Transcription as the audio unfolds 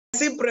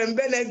still Prem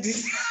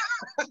Benedict.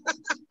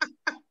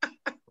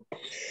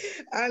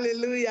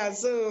 Hallelujah.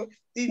 So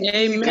if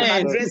you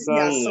can address me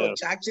as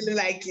such, I actually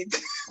like it.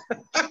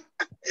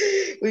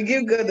 We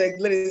give God the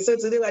glory. So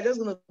today we're just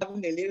going to be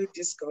having a little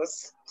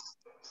discourse.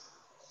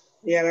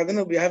 Yeah, we're going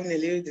to be having a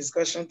little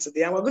discussion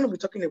today, and we're going to be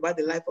talking about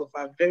the life of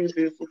our very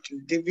beautiful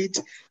King David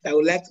that I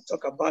would like to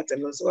talk about a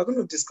lot. So we're going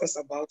to discuss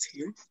about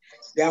him.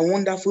 There are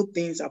wonderful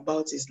things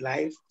about his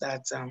life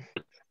that I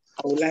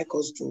would like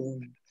us to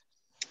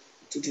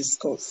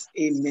discuss.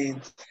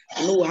 Amen.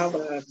 I know we have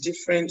a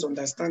different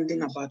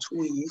understanding about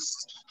who he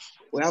is.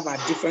 We have a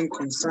different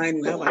concern.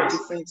 We have a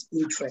different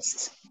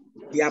interest.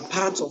 They are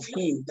part of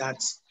him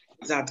that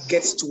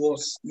gets to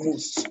us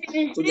most.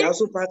 So they are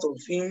also part of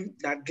him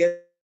that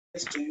gets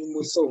to you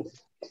most. So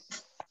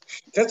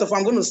first of all,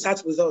 I'm going to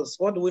start with us.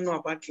 What do we know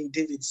about King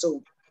David?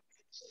 So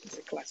it's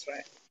a class,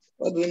 right?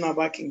 What do we know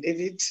about King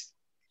David?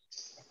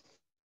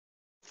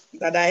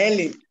 Dada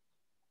Helen.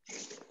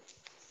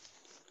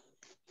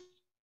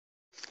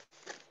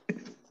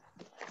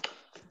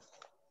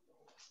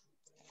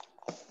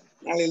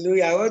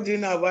 Hallelujah. What do you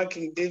know about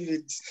King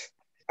David?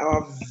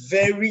 Our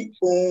very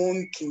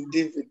own King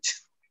David.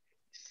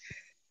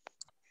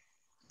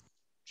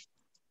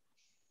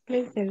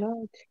 Praise the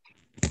Lord.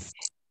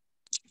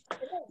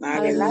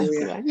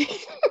 Hallelujah.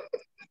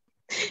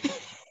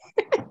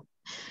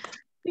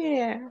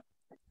 Yeah.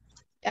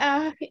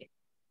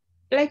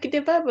 Like the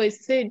Bible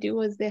said, it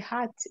was the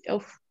heart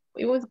of,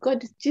 it was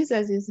God,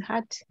 Jesus'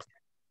 heart.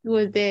 He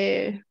was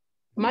the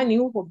man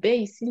who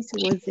obeyed since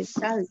he was a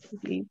child.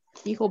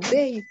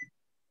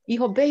 He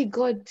obeyed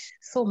God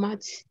so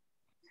much.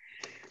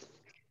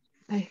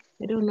 I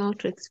don't know how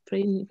to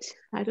explain it.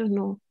 I don't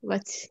know,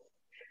 but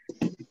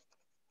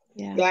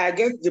yeah. I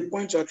get the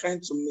point you're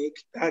trying to make,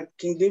 that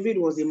King David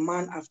was a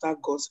man after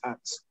God's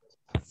heart.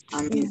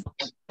 And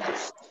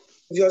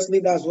obviously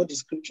that's what the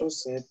scripture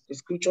said. The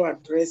scripture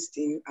addressed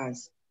him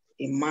as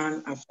a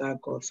man after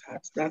God's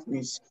heart. That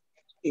means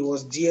he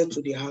was dear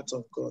to the heart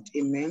of God.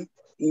 Amen.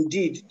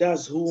 Indeed,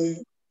 that's whom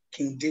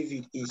King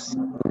David is.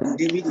 King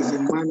David is a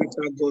man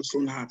after God's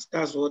own heart.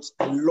 That's what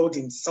the Lord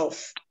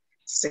himself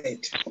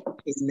said.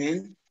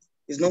 Amen.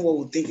 It's not what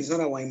we think. It's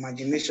not our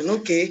imagination.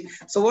 Okay.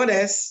 So what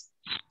else?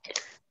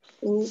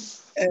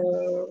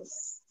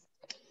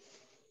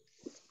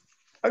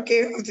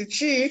 Okay, Auntie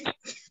Chi.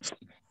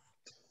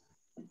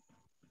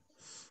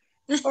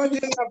 What do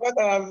you know about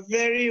our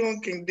very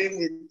own King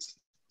David?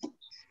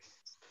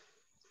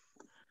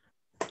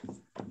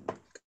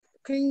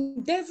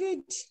 King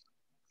David,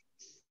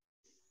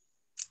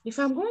 if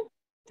I'm going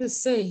to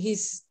say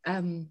he's,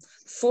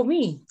 for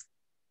me,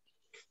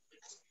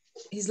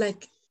 he's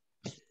like,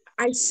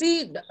 I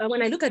see,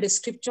 when I look at the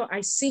scripture,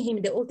 I see him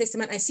in the Old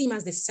Testament, I see him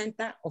as the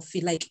center of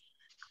it. Like,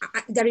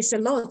 there is a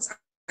lot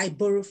I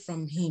borrow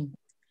from him,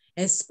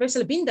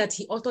 especially being that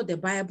he authored the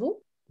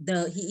Bible,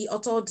 he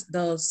authored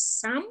the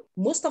Psalm,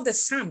 most of the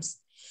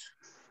Psalms.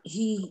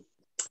 He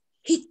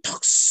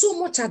talks so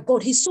much about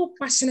God. He's so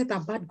passionate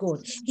about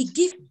God. He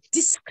gives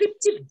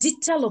descriptive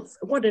detail of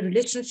what the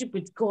relationship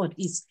with God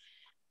is.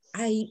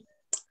 I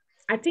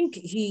think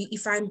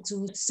if I'm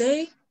to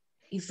say,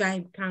 if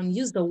I can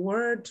use the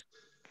word,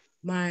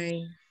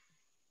 a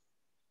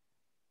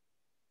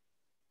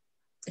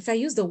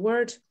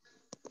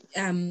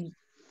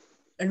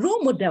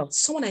role model,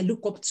 someone I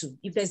look up to.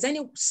 If there's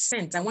any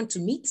saint I want to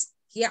meet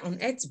here on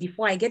earth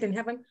before I get in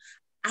heaven,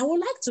 I would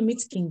like to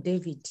meet King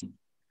David.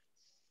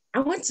 I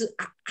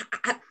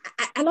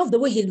love the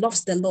way he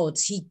loves the Lord.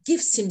 He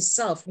gives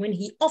himself. When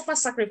he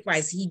offers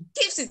sacrifice, he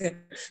gives it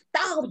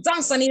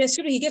thousands, and in the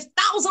spirit, he gives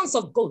thousands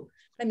of gold.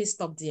 Let me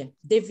stop there.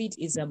 David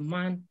is a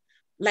man,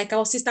 like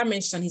our sister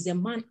mentioned, he's a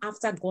man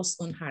after God's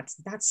own heart.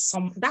 That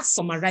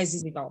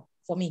summarizes it all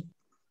for me.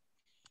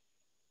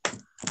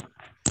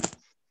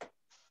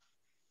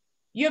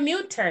 You're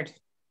muted.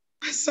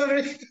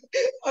 Sorry.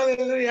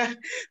 Hallelujah.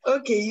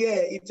 Okay, yeah,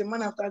 it's a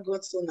man after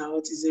God's own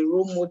heart. He's a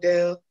role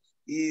model.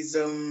 He's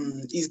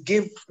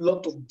gave a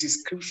lot of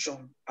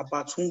description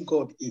about whom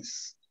God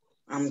is.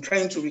 I'm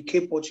trying to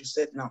recap what you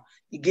said now.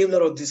 He gave a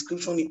lot of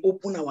description. He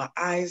opened our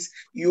eyes.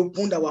 He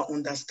opened our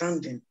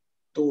understanding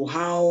to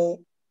how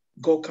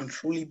God can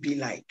truly be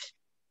like.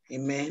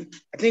 Amen.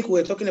 I think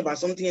we were talking about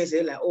something else,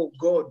 like, oh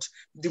God,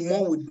 the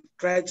more we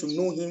try to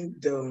know him,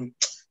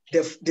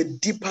 the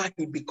deeper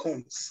he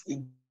becomes.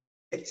 He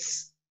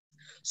gets.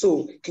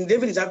 So King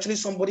David is actually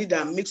somebody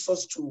that makes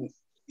us to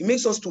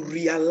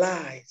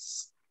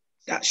realize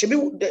that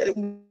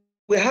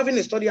we're having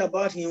a study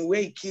about him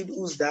where he killed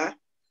Uzzah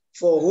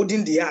for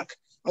holding the ark.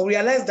 And we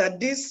realized that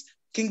this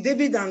King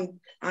David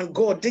and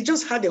God, they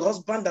just had a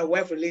husband and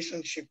wife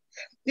relationship.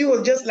 He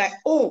was just like,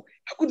 oh,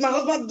 how could my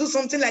husband do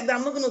something like that?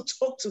 I'm not going to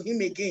talk to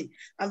him again.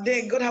 And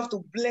then God have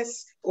to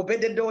bless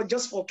Obed-Edom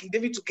just for King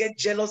David to get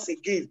jealous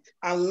again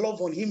and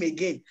love on him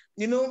again.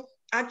 You know,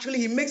 actually,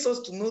 he makes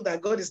us to know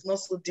that God is not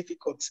so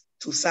difficult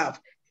to serve.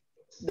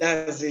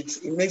 That's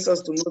it. It makes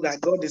us to know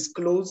that God is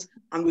close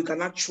and we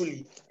can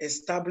actually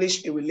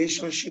establish a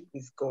relationship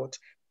with God.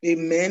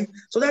 Amen.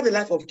 So that's the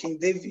life of King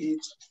David.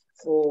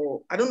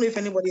 for, I don't know if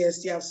anybody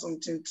else has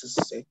something to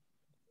say.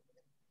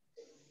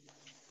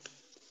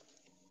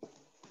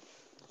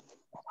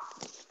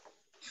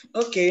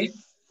 Okay,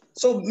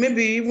 so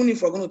maybe even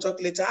if we're going to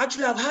talk later,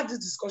 actually I've had this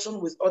discussion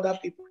with other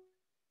people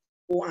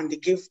and they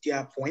gave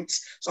their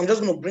points. So I'm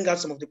just going to bring out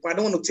some of the points. I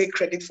don't want to take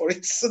credit for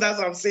it. So that's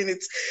why I'm saying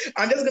it.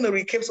 I'm just going to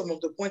recap some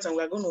of the points and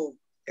we're going to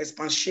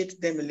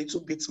expatiate them a little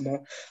bit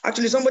more.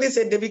 Actually, somebody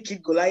said David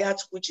killed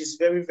Goliath, which is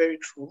very, very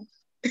true.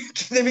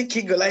 David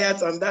killed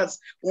Goliath, and that's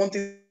one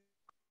thing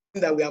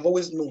that we have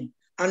always known.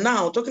 And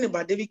now, talking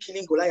about David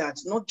killing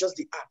Goliath, not just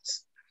the act,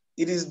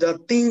 it is the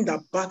thing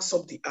that backs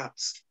up the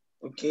act.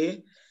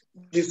 Okay?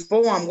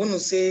 Before I'm going to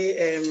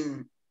say,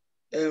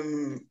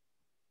 am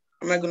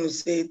I going to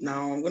say it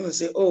now? I'm going to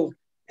say,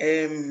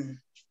 I'm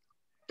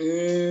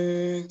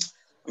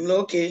like,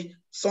 okay,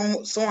 so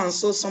and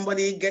so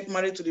somebody get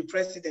married to the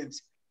president.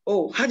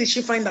 Oh, how did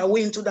she find her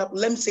way into that?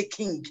 Let me say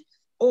king.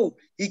 Oh,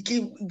 he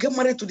get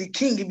married to the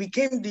king. He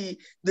became the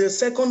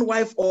second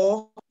wife,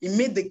 or he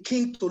made the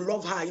king to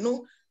love her. You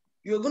know,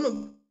 you're going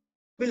to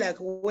be like,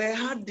 where,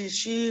 how did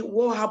she,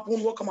 what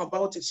happened, what come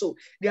about it? So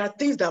there are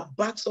things that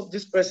backs up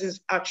this person's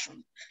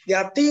action.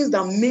 There are things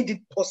that made it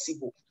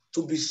possible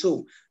to be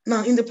so.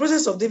 Now, in the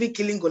process of David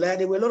killing Goliath,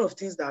 there were a lot of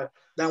things that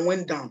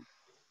went down.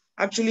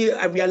 Actually,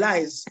 I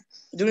realized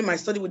during my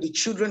study with the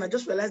children, I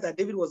just realized that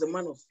David was a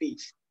man of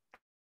faith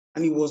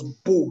and he was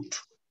bold.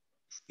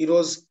 He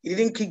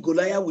didn't kill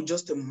Goliath with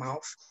just a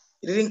mouth.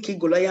 He didn't kill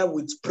Goliath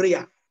with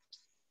prayer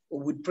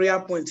or with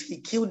prayer points.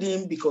 He killed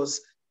him because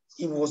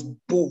he was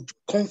bold,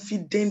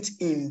 confident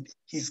in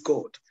his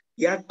God.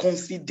 He had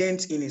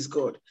confidence in his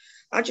God.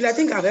 Actually, I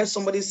think I've heard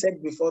somebody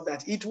said before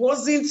that it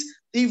wasn't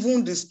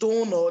even the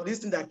stone or this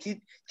thing that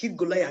killed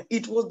Goliath.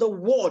 It was the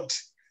word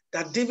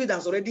that David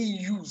has already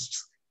used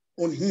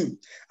on him.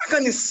 How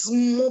can a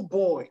small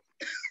boy,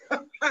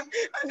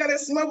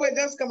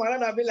 just come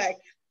around and be like,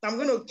 I'm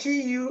going to kill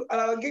you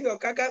and I'll give your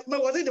caca?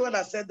 No, was it the one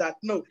that said that?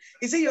 No.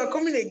 He said, you're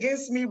coming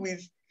against me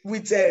with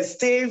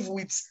stave,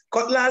 with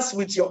cutlass,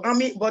 with your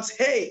army. But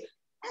hey,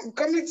 I'm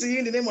coming to you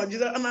in the name of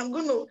Jesus, and I'm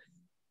going to,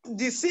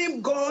 the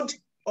same God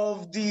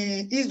of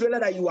the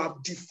Israelite that you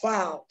have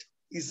defiled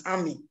his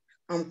army,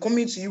 I'm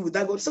coming to you with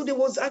that God. So there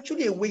was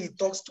actually a way he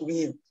talks to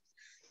him.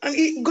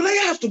 And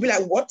Goliath has to be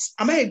like, what?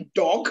 Am I a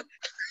dog?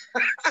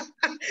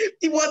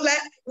 He was like,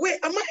 wait,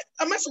 am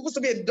I supposed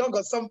to be a dog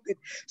or something?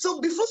 So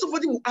before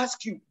somebody will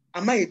ask you,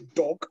 am I a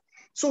dog?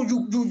 So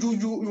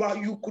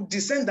you could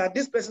discern that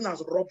this person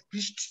has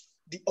rubbished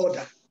the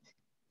order.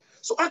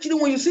 So actually,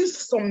 when you see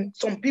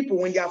some people,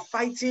 when they are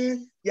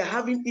fighting, they are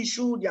having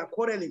issue, they are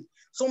quarreling.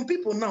 Some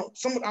people now,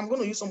 I'm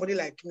going to use somebody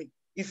like me.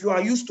 If you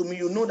are used to me,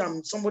 you know that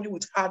I'm somebody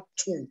with hard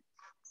tone,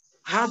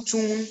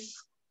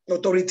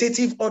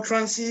 authoritative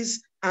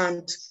utterances,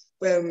 and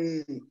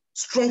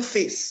strong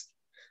face.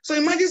 So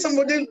imagine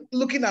somebody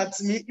looking at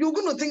me. You're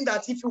going to think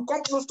that if you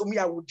come close to me,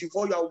 I will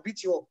devour you, I will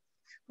beat you up.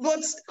 But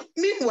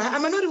meanwhile, I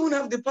might not even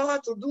have the power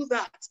to do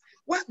that.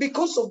 Well,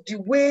 because of the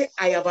way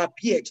I have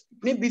appeared,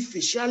 maybe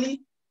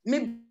facially,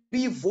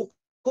 maybe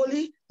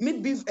vocally,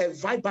 maybe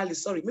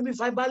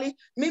verbally,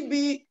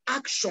 maybe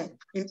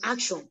in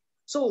action.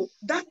 So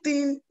that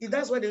thing,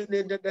 that's why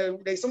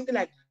there's something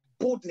like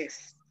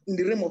boldness in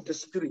the realm of the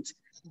spirit.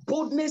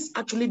 Boldness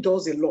actually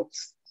does a lot.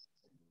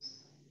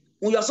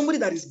 When you are somebody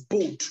that is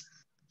bold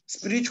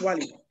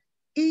spiritually,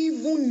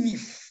 even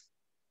if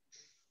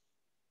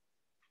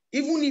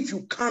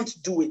you can't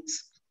do it,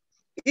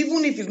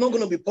 even if it's not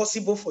going to be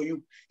possible for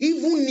you,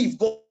 even if,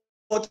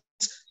 but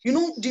you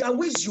know, there are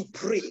ways you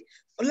pray.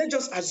 Let's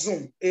just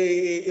assume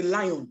a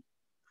lion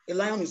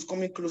is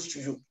coming close to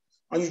you,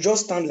 and you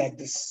just stand like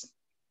this.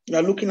 You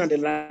are looking at the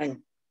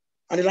lion,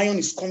 and the lion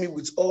is coming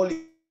with all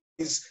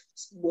his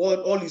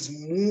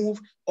move,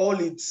 all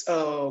its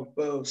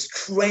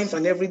strength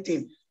and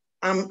everything.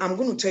 I'm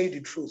going to tell you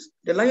the truth.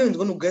 The lion is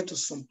going to get to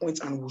some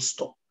point and will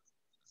stop.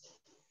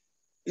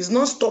 It's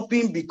not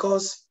stopping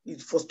because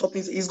it's for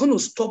stopping. It's going to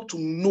stop to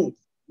know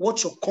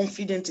what your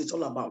confidence is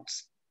all about.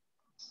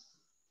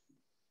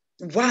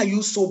 Why are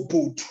you so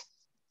bold?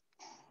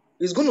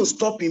 It's going to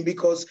stop him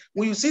because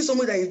when you see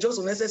somebody that is just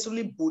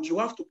unnecessarily bold, you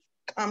have to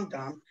calm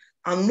down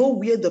and know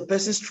where the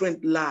person's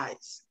strength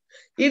lies.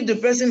 If the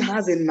person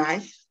has a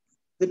knife,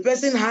 the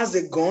person has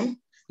a gun,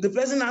 the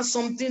person has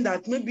something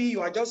that maybe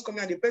you are just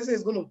coming and the person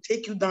is going to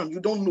take you down, you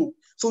don't know.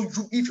 So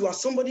if you are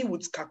somebody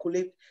with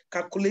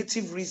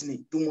calculative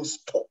reasoning, you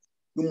must stop.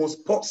 You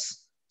must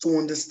pause to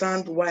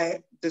understand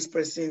why this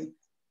person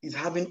is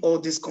having all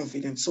this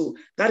confidence. So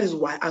that is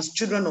why, as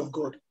children of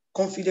God,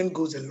 confidence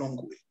goes a long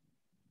way.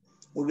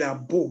 When we are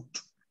bold,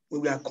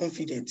 when we are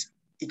confident,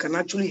 it can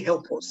actually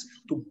help us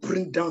to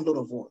bring down a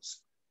lot of walls.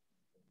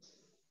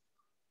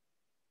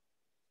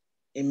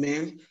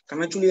 Amen.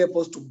 Can actually help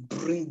us to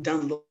bring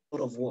down a lot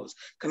of walls.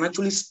 Can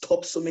actually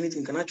stop so many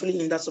things. Can actually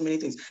hinder so many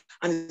things.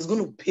 And it's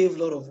going to pave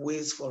a lot of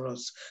ways for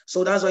us.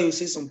 So that's why you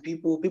see some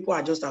people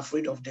are just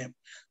afraid of them.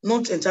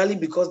 Not entirely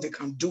because they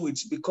can do it,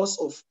 because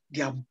of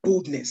their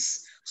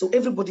boldness. So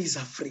everybody is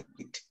afraid.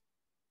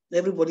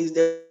 There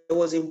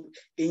was a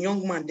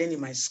young man then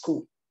in my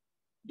school.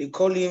 They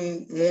call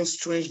him one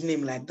strange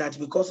name like that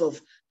because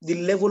of the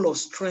level of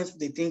strength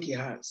they think he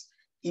has.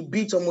 He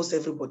beat almost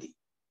everybody.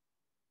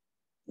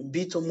 He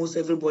beat almost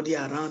everybody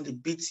around. He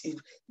beat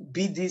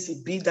this,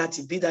 he beat that,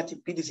 he beat that, he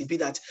beat this, he beat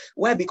that.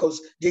 Why? Because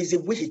there is a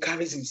way he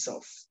carries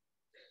himself.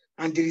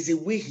 And there is a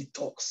way he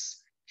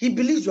talks. He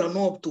believes you are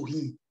not up to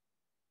him.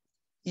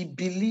 He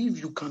believes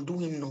you can do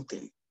him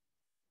nothing.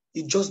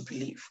 He just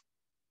believes.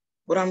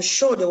 But I'm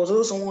sure there was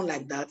also someone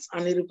like that.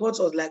 And the report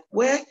was like,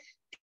 where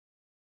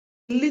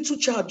a little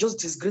child just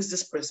disgraced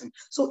this person.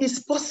 So it's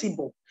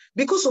possible.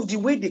 Because of the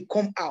way they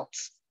come out,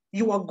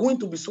 you are going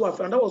to be so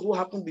afraid. And that was what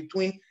happened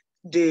between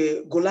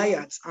the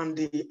Goliaths and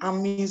the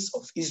armies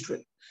of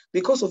Israel.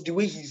 Because of the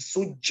way he's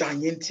so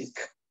gigantic,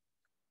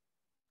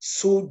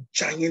 so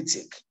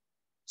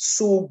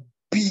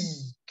big,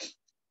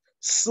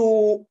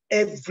 so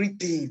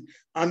everything.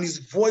 And his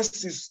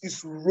voice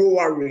is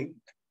roaring,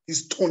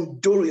 is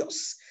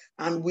thunderous.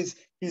 And with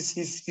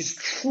his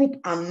troop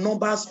and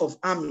numbers of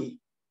army,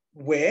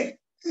 where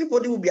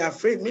anybody will be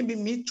afraid. Maybe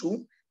me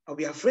too, I'll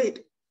be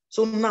afraid.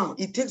 So now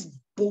it takes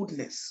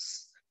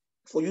boldness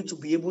for you to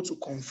be able to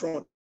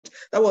confront.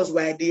 That was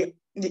why the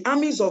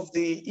armies of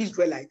the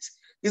Israelites,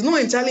 it's not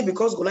entirely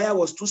because Goliath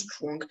was too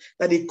strong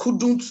that they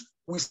couldn't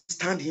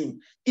withstand him.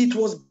 It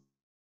was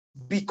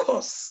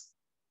because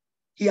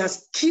he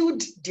has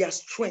killed their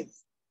strength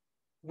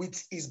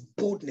with his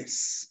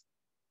boldness.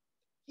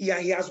 He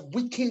has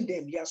weakened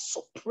them. He has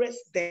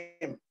suppressed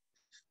them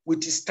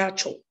with his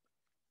stature,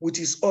 with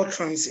his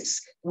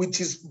utterances, with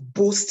his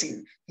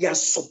boasting. He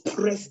has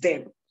suppressed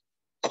them.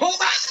 Come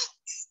out!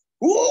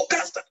 Who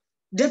can stand?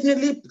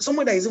 Definitely,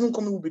 someone that is even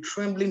coming will be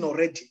trembling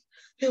already.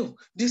 Yo,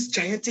 this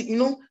gigantic,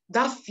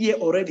 that fear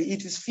already,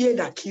 it is fear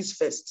that kills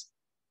first.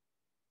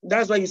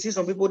 That's why you see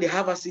some people, they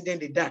have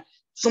accident, they die.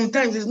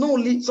 Sometimes it's not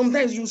only,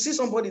 sometimes you see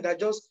somebody that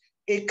just,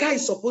 a car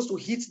is supposed to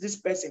hit this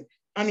person,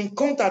 and in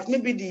contact,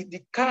 maybe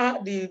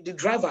the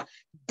driver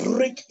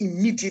brake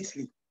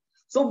immediately.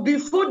 So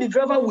before the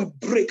driver will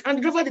brake, and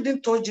the driver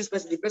didn't touch this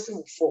person, the person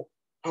will fall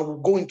and will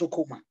go into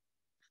coma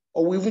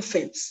or will even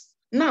faint.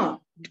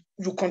 Now,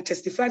 you can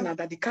testify now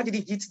that the car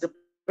didn't hit the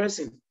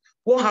person.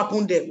 What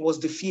happened there was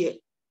the fear,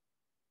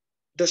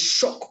 the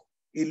shock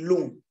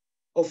alone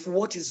of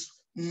what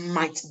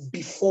might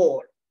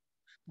befall,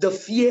 the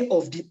fear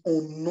of the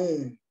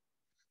unknown.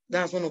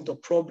 That's one of the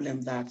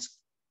problems that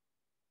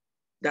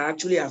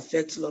actually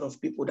affects a lot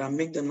of people, that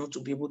make them not to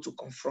be able to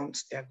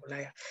confront their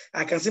Goliath.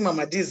 I can see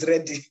Mama D is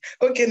ready.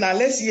 Okay, now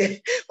let's hear.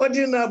 What do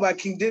you know about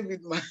King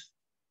David, man?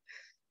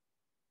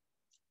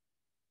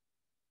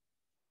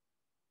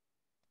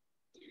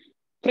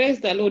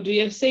 Praise the Lord. We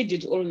have said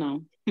it all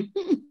now.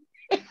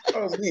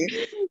 Oh, me.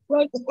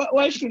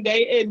 What should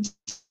I add?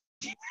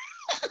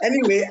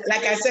 Anyway,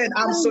 like I said,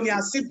 I'm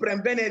Sonia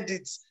Cyprian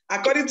Benedict.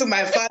 According to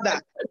my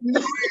father,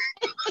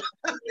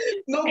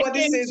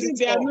 nobody says it.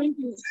 The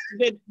anointing,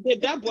 the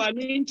double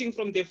anointing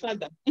from the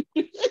Father.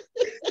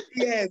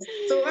 Yes.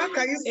 So how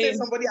can you say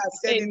somebody has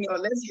said it? Or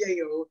let's hear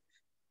you.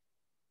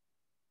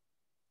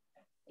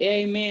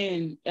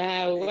 Amen.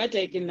 What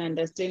I can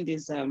understand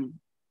is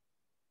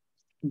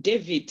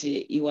David.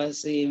 He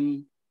was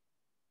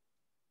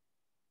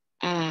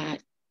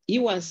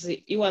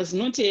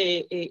not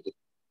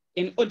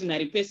an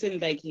ordinary person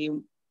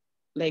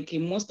like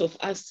most of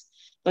us,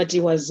 but he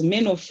was a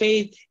man of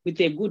faith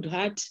with a good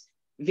heart,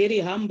 very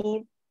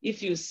humble.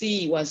 If you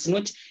see, he was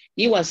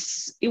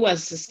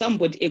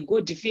somebody, a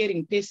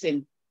God-fearing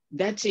person,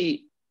 that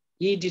he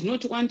did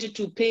not want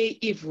to pay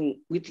evil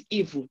with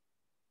evil.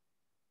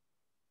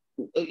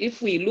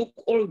 If we look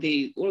all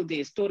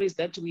the stories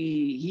that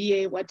we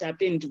hear, what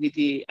happened with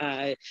the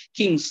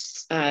King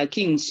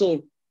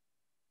Saul,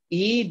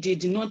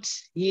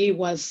 he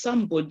was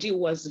somebody who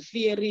was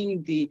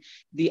fearing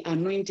the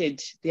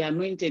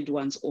anointed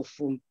ones of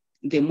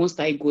the Most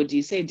High God.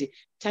 He said,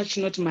 touch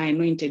not my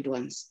anointed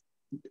ones.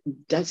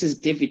 That is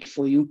David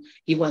for you.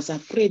 He was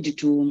afraid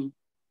to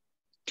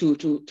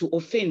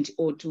offend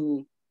or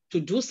to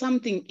do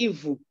something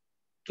evil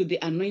to the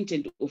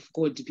anointed of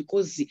God,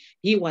 because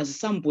he was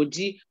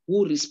somebody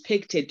who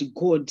respected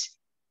God.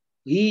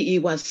 He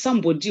was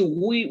somebody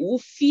who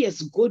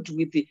fears God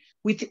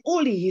with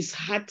all his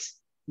heart,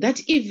 that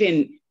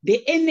even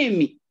the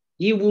enemy,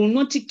 he will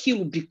not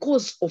kill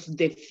because of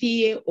the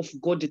fear of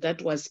God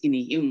that was in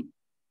him.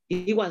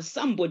 He was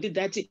somebody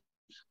that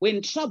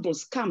when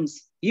troubles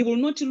comes, he will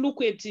not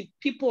look at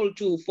people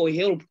for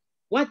help.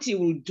 What he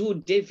will do,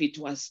 David,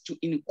 was to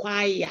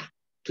inquire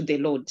to the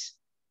Lord.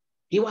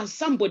 He was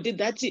somebody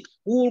that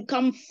will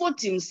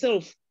comfort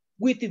himself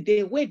with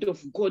the word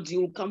of God. He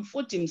will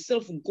comfort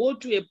himself, go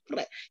to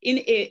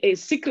a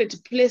secret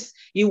place.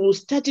 He will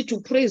start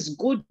to praise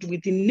God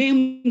with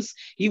names.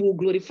 He will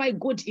glorify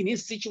God in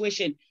his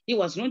situation. He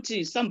was not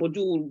somebody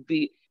who will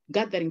be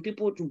gathering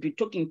people to be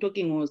talking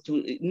or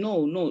to,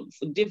 no.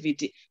 For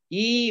David,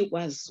 he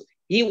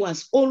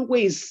was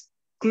always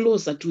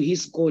closer to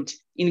his God.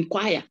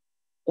 Inquire.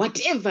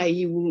 Whatever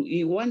he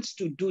wants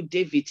to do,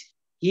 David,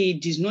 he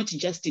does not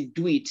just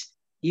do it.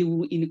 He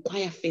will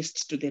inquire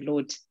first to the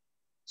Lord.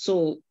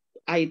 So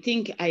I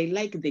think I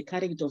like the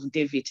character of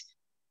David.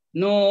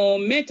 No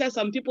matter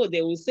some people,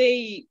 they will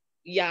say,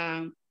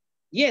 yeah,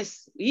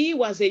 yes, he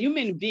was a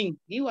human being.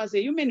 He was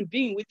a human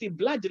being with the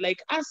blood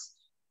like us.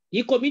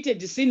 He committed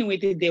the sin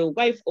with the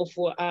wife of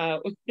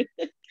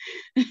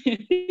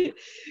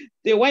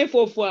the wife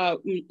of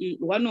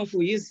one of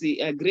his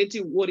great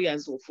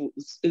warriors of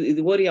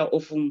the warrior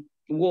of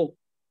war.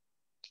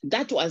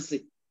 That was,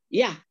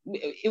 yeah,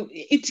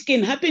 it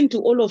can happen to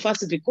all of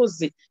us,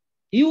 because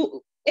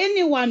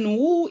anyone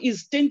who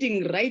is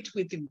standing right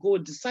with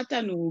God,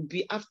 Satan will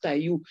be after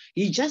you.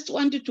 He just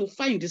wanted to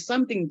find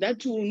something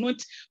that will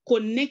not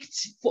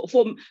connect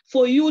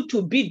for you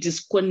to be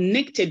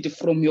disconnected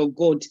from your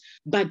God.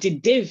 But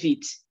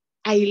David,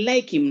 I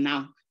like him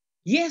now.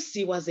 Yes,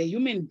 he was a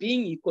human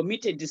being. He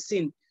committed the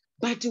sin.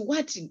 But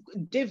what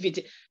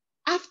David,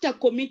 after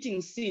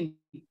committing sin,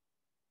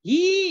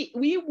 he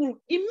will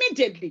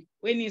immediately,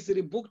 when he's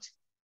rebuked,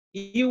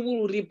 he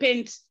will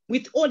repent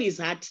with all his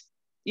heart.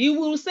 He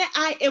will say,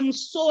 I am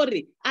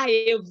sorry.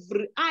 I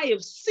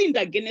have sinned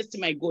against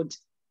my God.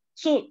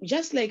 So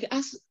just like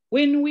us,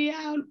 when we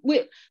are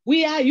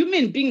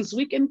human beings,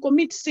 we can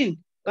commit sin.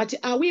 But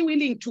are we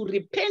willing to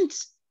repent?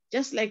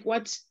 Just like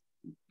what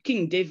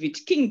King David,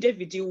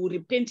 he will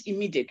repent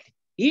immediately.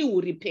 He will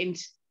repent.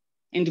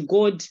 And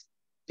God,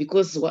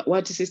 because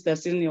what Sister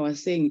Sonia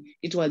was saying,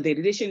 the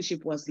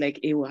relationship was like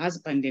a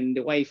husband and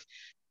the wife.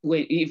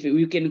 If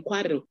you can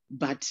quarrel,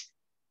 but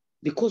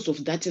because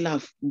of that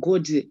love,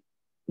 God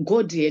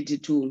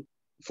had to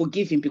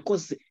forgive him,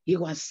 because he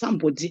was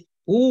somebody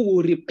who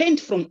will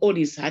repent from all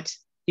his heart.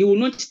 He will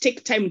not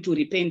take time to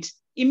repent.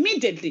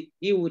 Immediately,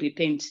 he will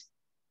repent.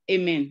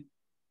 Amen.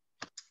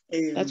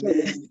 Amen. That's what.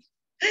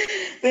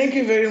 Thank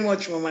you very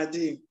much, Mama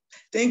D.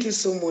 Thank you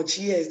so much.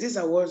 Yes, these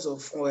are words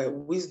of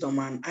wisdom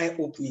and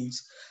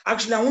eye-openings.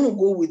 Actually, I want to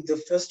go with the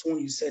first one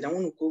you said. I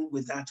want to go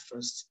with that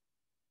first.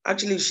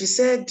 Actually, she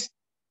said,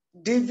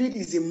 David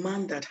is a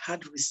man that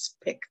had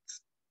respect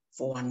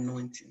for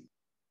anointing.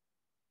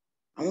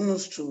 I want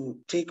us to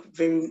take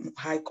very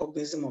high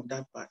cognizance of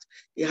that part.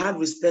 He had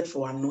respect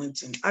for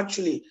anointing.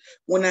 Actually,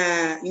 when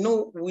the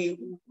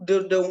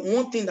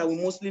one thing that we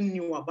mostly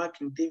knew about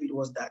King David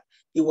was that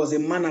he was a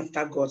man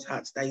after God's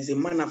heart. That is a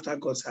man after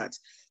God's heart.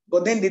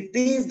 But then the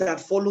things that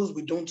follows,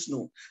 we don't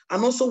know.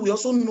 And also, we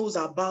also knows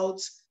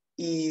about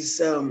his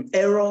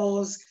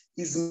errors,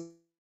 his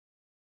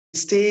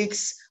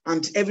mistakes,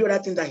 and every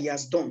other thing that he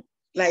has done.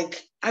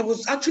 Like, I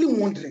was actually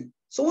wondering,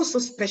 so what's so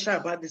special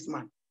about this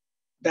man?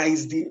 That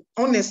is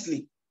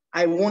honestly,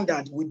 I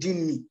wondered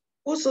within me,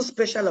 what's so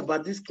special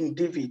about this King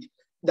David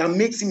that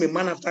makes him a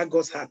man after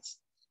God's heart?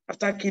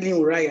 After killing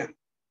Uriah,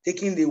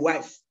 taking the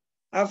wife,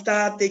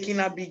 after taking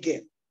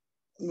Abigail,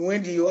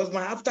 when the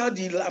husband, after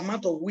the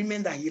amount of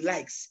women that he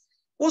likes,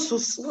 what's so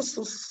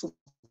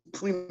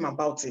supreme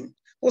about him?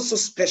 What's so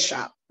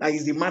special that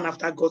he's the man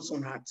after God's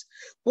own heart?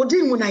 But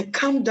then when I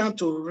come down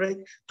to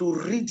read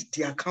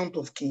the account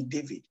of King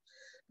David,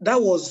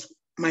 that was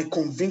my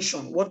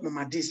conviction, what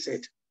Mama D said.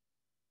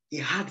 He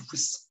had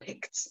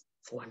respect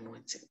for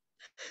anointing.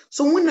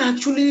 So when I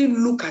actually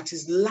look at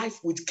his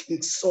life with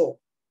King Saul,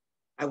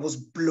 I was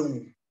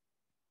blown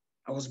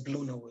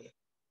away.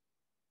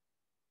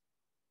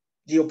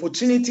 The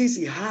opportunities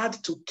he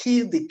had to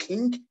kill the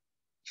king,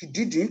 he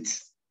didn't.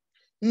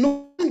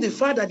 Knowing the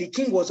fact that the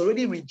king was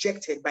already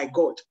rejected by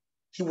God,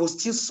 he was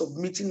still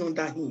submitting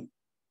under him.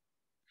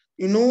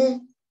 And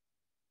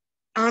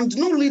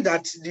not only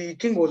that the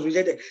king was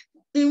rejected,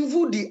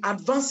 even the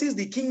advances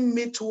the king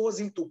made towards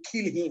him to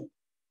kill him,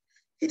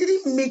 he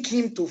didn't make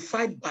him to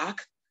fight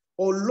back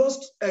or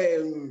lost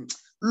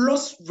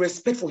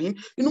respect for him.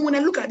 When I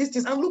look at these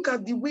things and look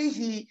at the way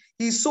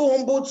he's so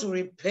humble to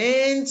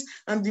repent,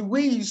 and the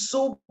way he's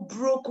so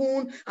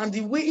broken, and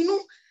the way,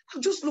 I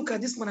just look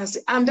at this man and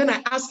say, and then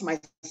I ask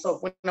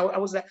myself, when I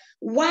was like,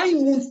 why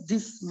won't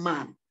this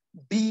man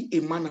be a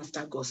man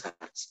after God's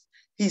heart?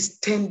 He's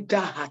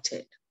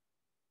tender-hearted.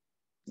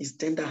 He's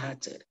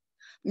tender-hearted.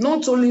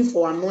 Not only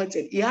for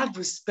anointed, he had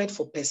respect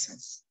for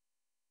persons.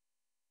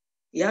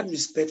 He had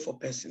respect for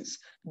persons.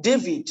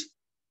 David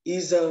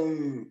is how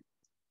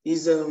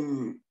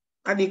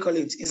do you call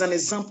it? Is an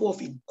example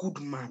of a good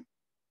man.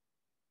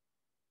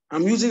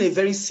 I'm using a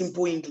very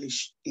simple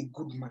English, a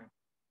good man.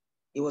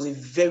 He was a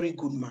very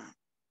good man,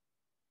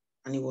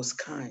 and he was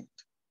kind.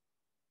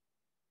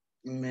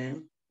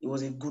 Amen. He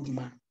was a good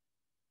man.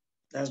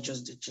 That's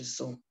just the gist.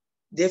 So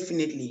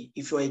definitely,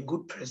 if you're a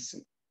good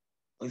person,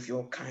 or if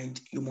you're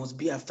kind, you must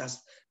be after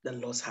the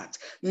Lord's heart.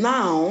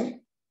 Now,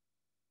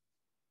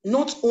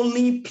 not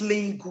only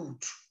playing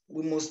good,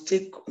 we must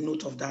take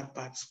note of that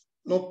part.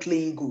 Not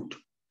playing good.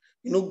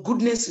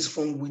 Goodness is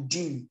from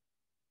within.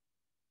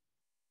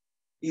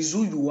 It's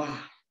who you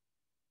are.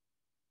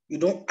 You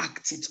don't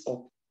act it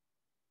up.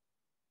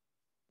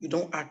 You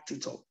don't act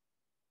it up.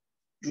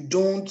 You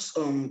don't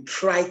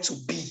try to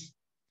be.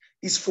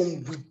 It's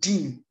from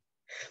within.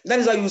 That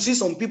is why you see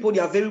some people, they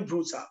are very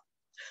brutal.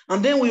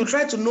 And then when you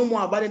try to know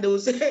more about it, they will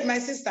say, hey, my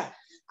sister,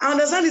 I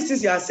understand these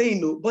things you are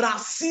saying, but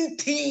I've seen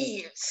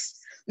things.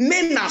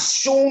 Men have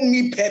shown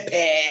me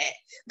pepper.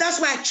 That's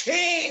why I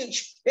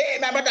change. Hey,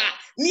 my brother,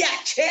 me, I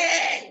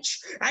change.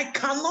 I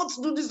cannot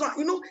do this one.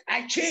 You know,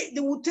 I change.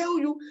 They will tell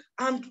you,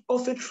 and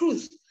of a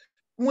truth,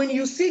 when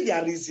you see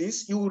their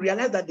reasons, you will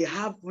realize that they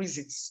have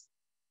reasons.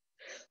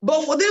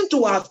 But for them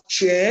to have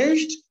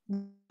changed,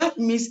 that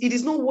means it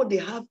is not what they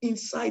have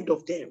inside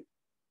of them.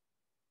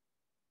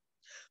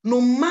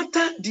 No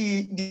matter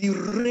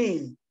the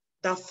rain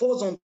that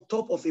falls on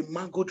top of a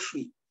mango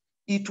tree,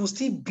 it will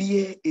still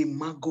bear a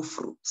mango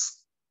fruit.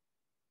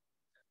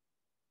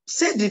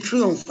 Set the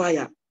tree on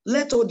fire,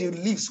 let all the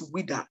leaves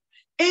wither.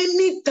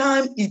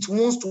 Anytime it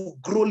wants to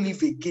grow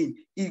leaf again,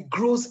 it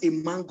grows a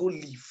mango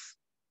leaf.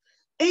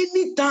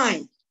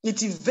 Anytime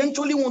it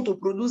eventually wants to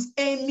produce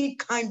any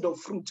kind of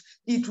fruit,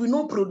 it will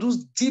not produce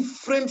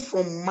different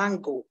from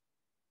mango.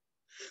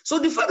 So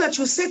the fact that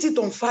you set it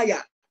on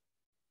fire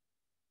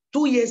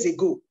 2 years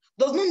ago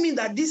does not mean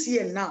that this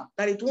year now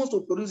that it wants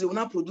to produce, it will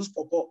not produce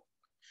pawpaw.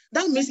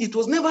 That means it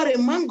was never a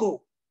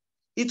mango.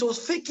 It was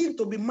faking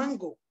to be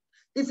mango.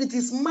 If it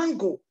is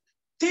mango,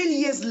 10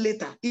 years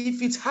later,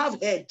 if it have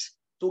head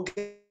to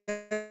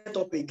get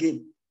up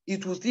again,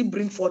 it will still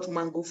bring forth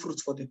mango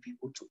fruits for the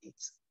people to eat.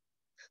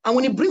 And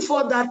when it brings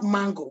forth that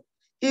mango,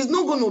 it's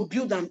not going to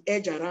build an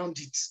edge around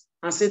it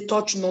and say,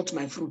 touch not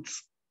my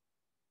fruits.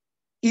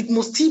 It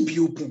must still be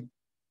open.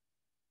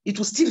 It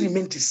will still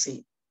remain the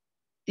same.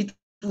 It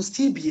will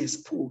still be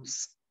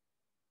exposed.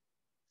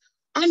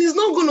 And it's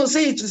not going to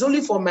say it is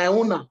only for my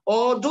owner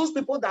or those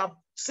people that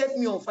set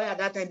me on fire at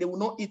that time, they will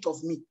not eat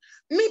of me.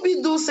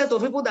 Maybe those set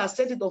of people that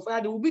set it on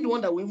fire, they will be the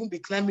one that will even be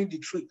climbing the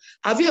tree.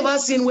 Have you ever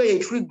seen where a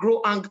tree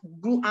grew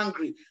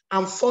angry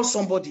and fall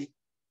somebody?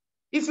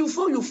 If you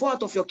fall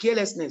out of your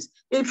carelessness.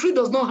 A tree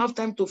does not have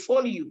time to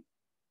fall you.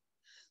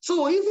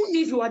 So even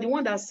if you are the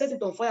one that set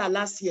it on fire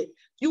last year,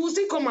 you will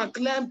still come and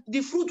climb.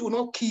 The fruit will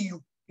not kill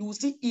you. You will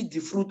still eat the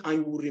fruit and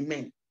you will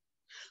remain.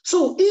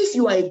 So if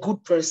you are a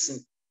good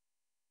person,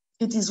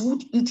 it is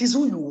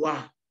who you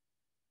are.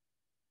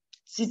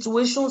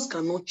 Situations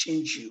cannot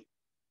change you.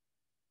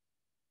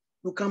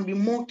 You can be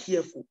more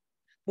careful,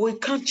 but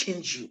it can't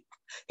change you.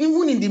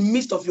 Even in the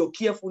midst of your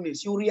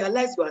carefulness, you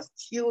realize you are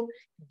still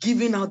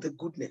giving out the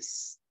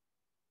goodness.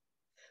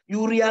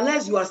 You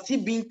realize you are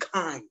still being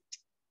kind.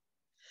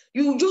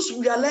 You just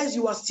realize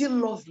you are still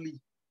lovely.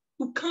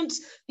 You can't,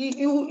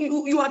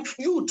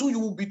 you too, you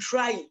will be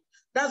trying.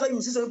 That's why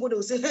you see some people, they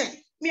will say, hey,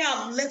 me,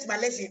 I've learned my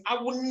lesson.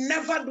 I will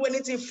never do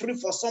anything free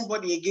for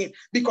somebody again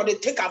because they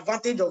take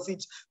advantage of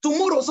it.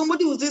 Tomorrow,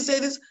 somebody will still say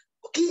this,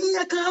 okay,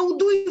 I will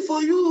do it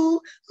for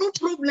you. No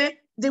problem.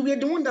 They were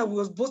the one that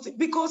was boasting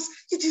because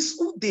it is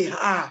who they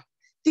are.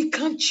 They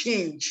can't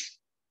change.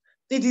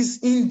 It is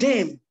in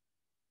them.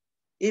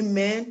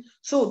 Amen.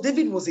 So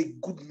David was a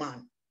good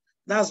man.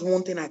 That's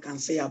one thing I can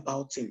say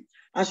about him.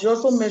 And she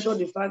also mentioned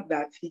the fact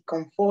that he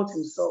comforts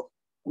himself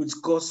with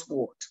God's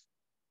word.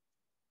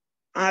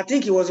 And I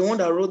think he was the one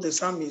that wrote the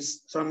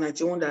psalmist, Psalm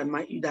 91,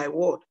 that thy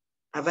word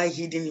have I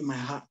hidden in my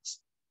heart,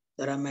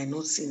 that I might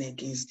not sin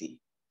against thee.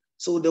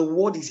 So the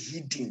word is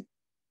hidden.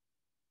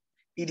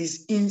 It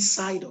is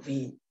inside of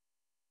him.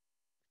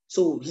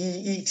 So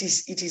it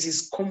is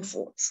his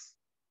comfort.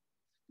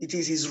 It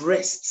is his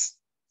rest.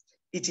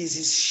 It is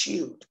his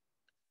shield.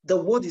 The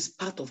word is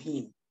part of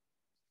him.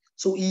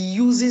 So he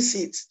uses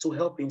it to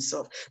help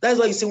himself. That's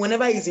why you see,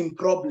 whenever he's in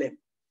problem,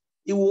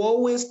 he will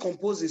always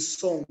compose a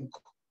song.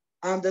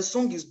 And the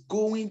song is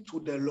going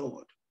to the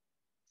Lord.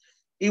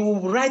 He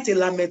will write a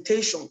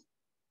lamentation.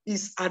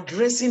 He's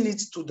addressing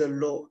it to the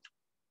Lord.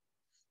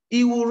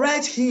 He will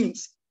write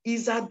hymns.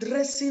 He's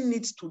addressing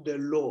it to the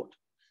Lord.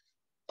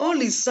 All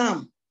his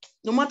psalm,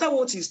 no matter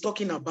what he's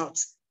talking about,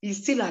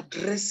 he's still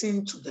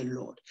addressing to the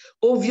Lord.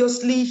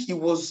 Obviously,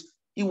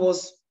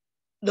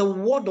 the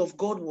word of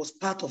God was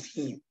part of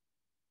him.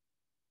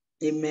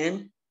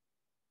 Amen.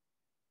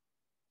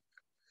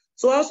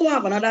 So I also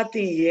have another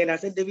thing here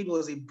that said David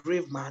was a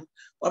brave man.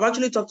 I've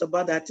actually talked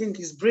about that. I think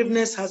his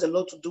braveness has a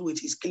lot to do with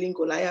his killing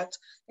Goliath,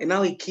 and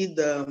now he killed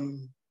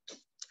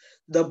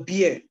the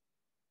bear,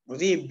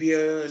 was it a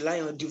bear,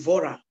 lion,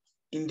 devourer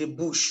in the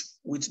bush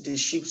with the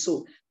sheep.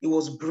 So he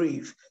was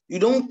brave. You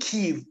don't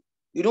kill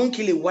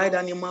a wild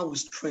animal with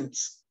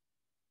strength.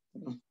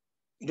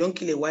 You don't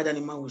kill a wild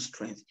animal with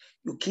strength.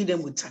 You kill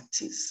them with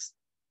tactics.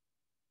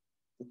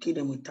 You kill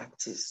them with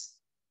tactics.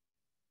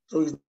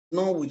 So it's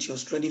not with your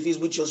strength. If it's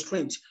with your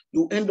strength,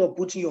 you end up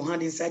putting your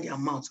hand inside their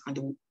mouth and they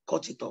will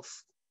cut it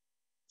off.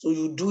 So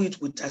you do it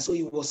with that. So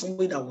he was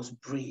somebody that was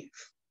brave.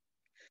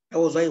 That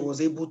was why he was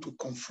able to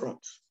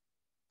confront.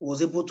 He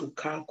was able to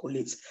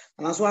calculate.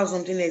 And that's why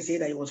something they say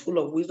that he was full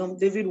of wisdom.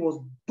 David was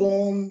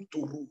born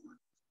to rule.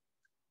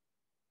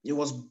 He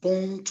was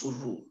born to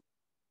rule.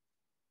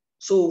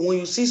 So when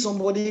you see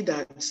somebody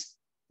that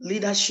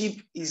leadership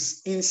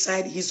is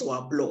inside his or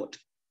her blood,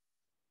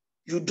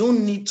 you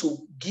don't need to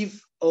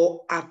give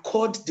or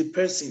accord the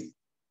person.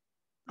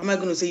 Am I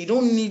going to say you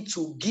don't need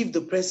to give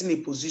the person a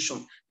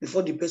position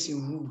before the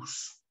person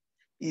rules?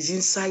 It's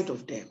inside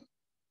of them.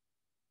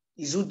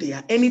 It's who they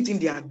are, anything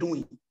they are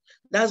doing.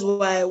 That's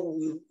why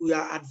we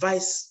are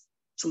advised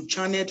to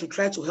channel, to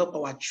try to help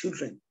our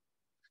children.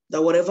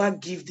 that whatever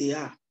gift they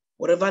are,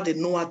 whatever they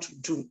know how to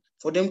do,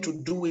 for them to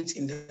do it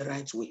in the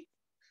right way.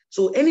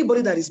 So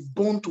anybody that is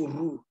born to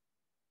rule,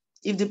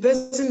 if the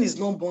person is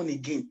not born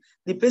again,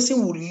 the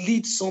person will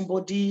lead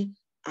somebody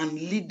and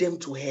lead them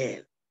to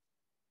hell,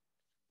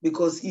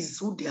 because it's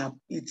who they are.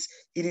 It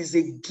is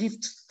a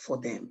gift for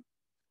them.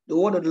 The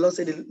word of the Lord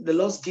said the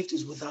Lord's gift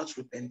is without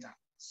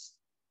repentance.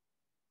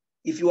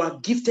 If you are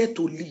gifted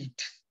to lead,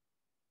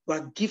 you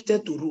are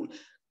gifted to rule.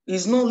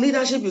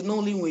 Leadership is not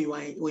only when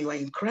you are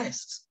in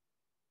Christ.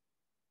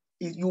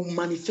 You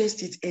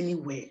manifest it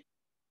anywhere,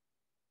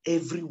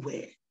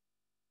 everywhere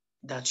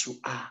that you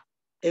are,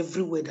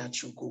 everywhere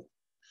that you go.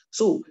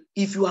 So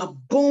if you are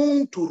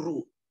born to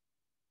rule,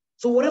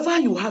 so whatever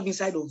you have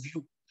inside of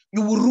you,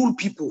 you will rule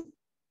people.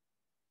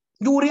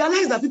 You will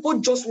realize that people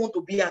just want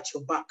to be at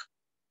your back.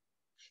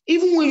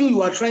 Even when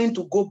you are trying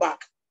to go back,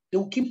 they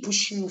will keep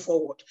pushing you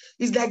forward.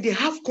 It's like they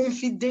have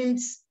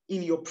confidence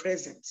in your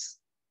presence.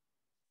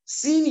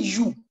 Seeing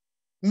you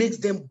makes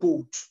them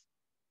bold.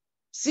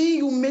 Seeing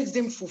you makes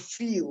them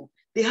fulfill.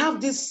 They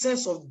have this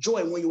sense of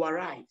joy when you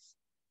arrive.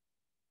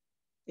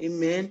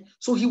 Amen.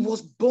 So he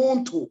was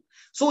born to.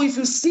 So if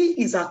you see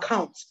his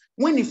account,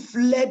 when he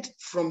fled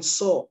from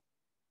Saul,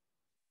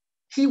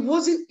 he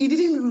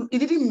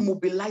didn't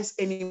mobilize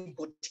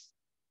anybody.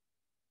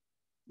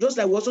 Just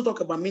like we also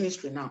talk about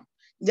ministry now.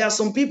 There are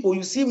some people,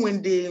 you see, I'm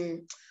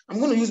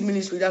going to use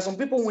ministry. There are some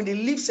people, when they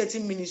leave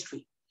certain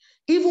ministry,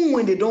 even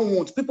when they don't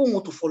want, people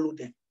want to follow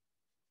them.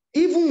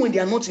 Even when they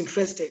are not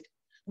interested,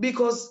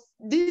 because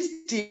this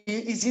thing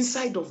is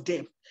inside of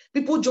them.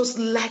 People just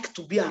like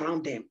to be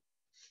around them.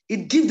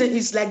 It gives them,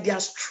 it's like their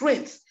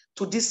strength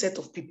to this set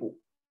of people.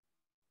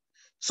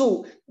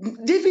 So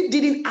David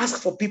didn't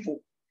ask for people.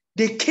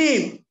 They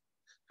came.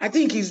 I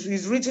think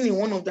he's written in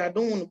one of the, I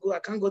don't want to go, I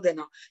can't go there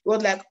now. It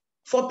was like,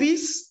 for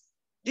peace?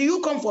 Do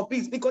you come for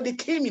peace? Because they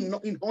came in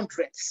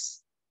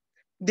hundreds.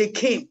 They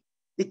came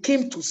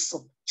to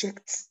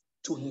subject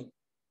to him.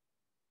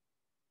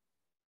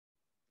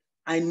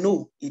 I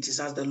know it is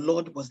as the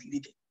Lord was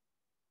leading.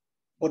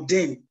 But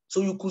then,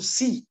 so you could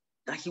see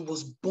that he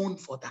was born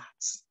for that.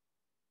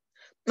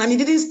 And he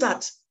didn't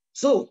start.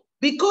 So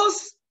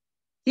because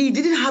he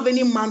didn't have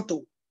any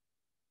mantle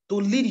to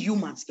lead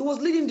humans, he was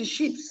leading the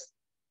sheep.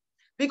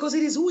 Because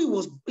it is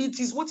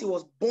what he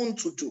was born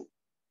to do.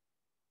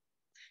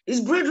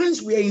 His brethren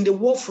were in the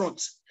war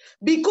front.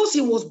 Because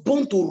he was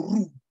born to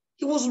rule.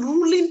 He was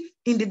ruling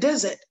in the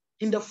desert,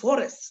 in the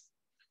forest,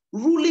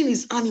 ruling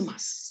his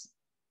animals,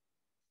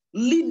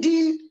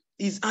 leading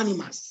his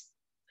animals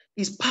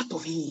is part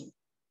of him.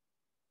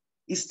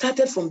 He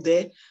started from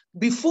there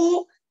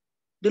before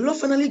the Lord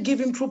finally gave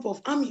him troop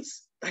of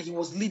armies that he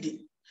was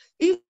leading.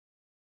 Even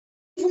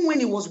when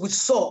he was with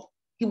Saul,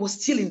 he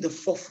was still in the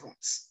forefront.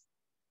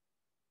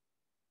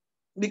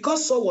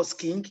 Because Saul was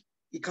king,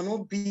 he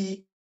cannot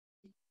be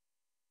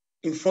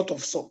in front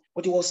of Saul,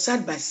 but he was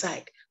side by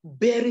side,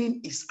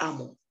 bearing his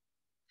armor.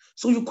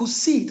 So you could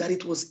see that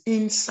it was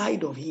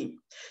inside of him.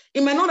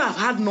 He might not have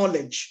had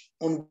knowledge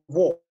on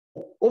war.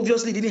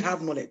 Obviously, he didn't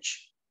have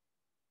knowledge.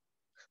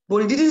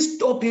 But it didn't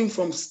stop him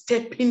from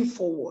stepping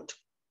forward.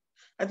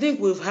 I think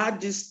we've had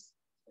this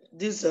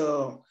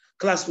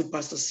class with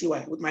Pastor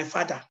CY, with my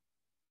father.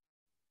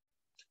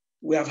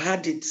 We have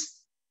had it.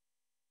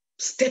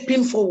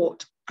 Stepping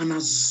forward and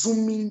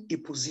assuming a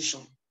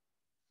position.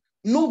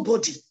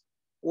 Nobody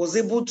was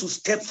able to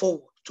step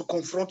forward to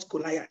confront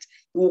Goliath.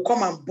 He will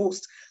come and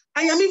boast.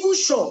 I am even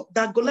sure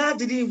that Goliath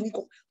didn't even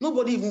come.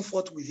 Nobody even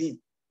fought with him.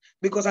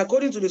 Because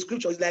according to the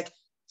scripture, it's like,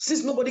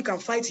 since nobody can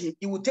fight him,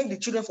 he will take the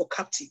children for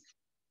captive.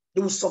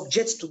 They will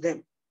subject to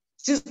them.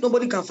 Since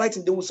nobody can fight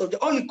him, they will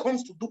subject. All he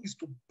comes to do is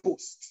to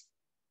boast.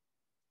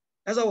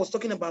 As I was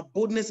talking about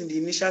boldness in the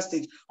initial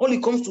stage, all he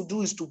comes to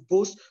do is to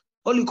boast.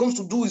 All he comes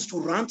to do is to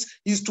rant,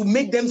 is to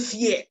make them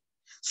fear.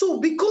 So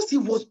because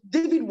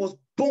David was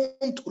born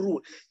to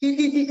rule,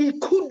 he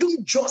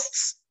couldn't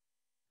just.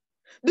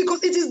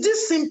 Because it is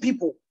these same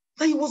people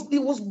that he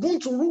was born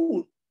to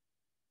rule.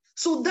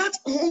 So that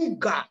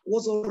hunger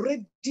was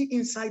already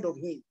inside of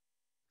him.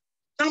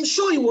 I'm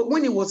sure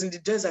when he was in the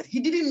desert,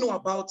 he didn't know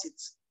about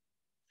it.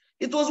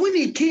 It was when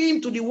he came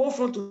to the war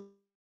front to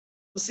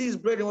see his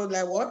brethren, he was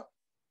like, what?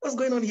 What's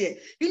going on here?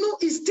 You know,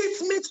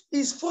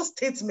 his first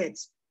statement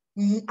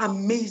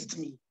amazed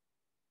me.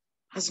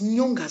 As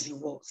young as he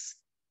was.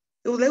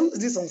 It was like, who is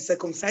this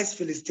uncircumcised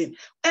Philistine?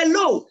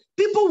 Hello,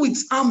 people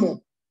with armor.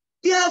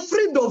 They are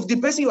afraid of the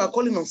person you are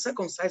calling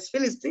uncircumcised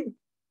Philistine.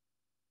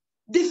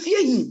 They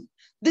fear him.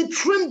 They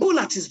tremble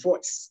at his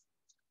voice.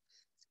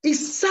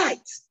 His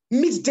sight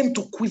makes them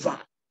to quiver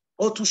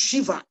or to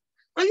shiver.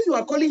 And you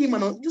are calling him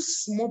you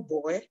small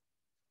boy,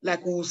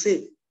 like we will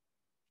say,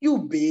 you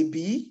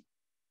baby,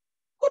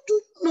 what do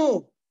you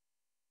know?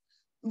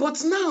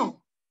 But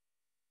now,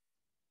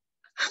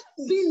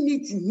 having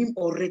it in him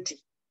already,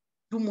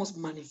 you must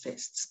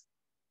manifest.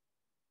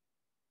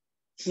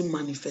 He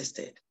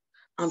manifested.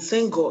 And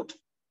thank God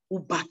who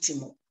backed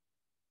him up.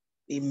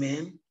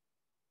 Amen.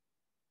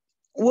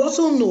 We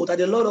also know that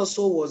the Lord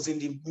also was in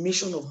the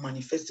mission of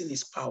manifesting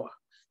his power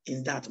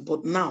in that.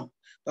 But now,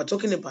 we're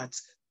talking about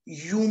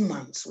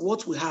humans,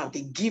 what we have,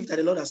 the gift that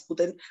the Lord has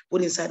put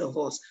inside of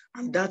us,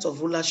 and that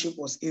of rulership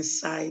was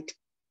inside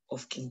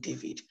of King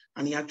David,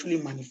 and he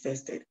actually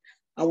manifested.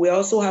 And we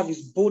also have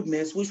his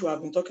boldness, which we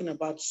have been talking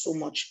about so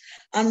much.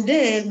 And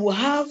then we'll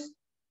have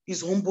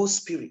his humble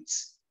spirit.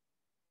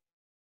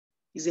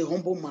 He's a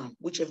humble man,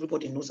 which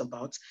everybody knows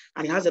about.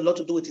 And it has a lot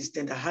to do with his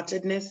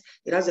tenderheartedness.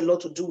 It has a lot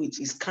to do with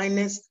his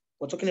kindness.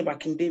 We're talking about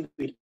King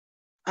David.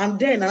 And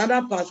then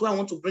another part where I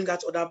want to bring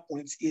out other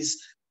points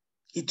is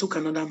he took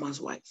another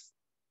man's wife.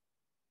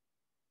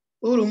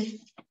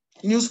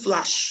 News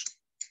flash.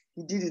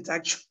 He did it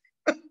actually.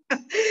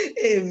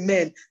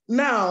 Amen.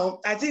 Now,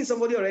 I think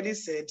somebody already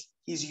said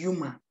he's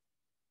human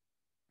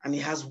and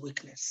he has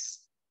weakness.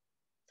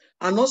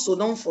 And also,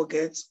 don't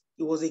forget,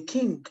 he was a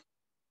king.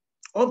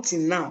 Up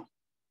till now,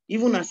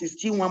 even as he's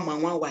still one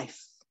man, one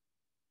wife,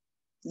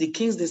 the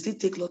kings, they still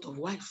take a lot of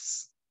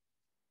wives.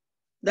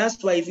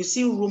 That's why if you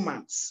see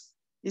Romans,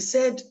 he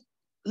said,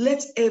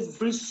 let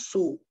every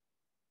soul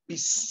be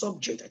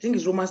subject. I think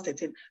it's Romans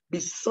 13, be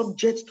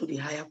subject to the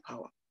higher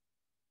power.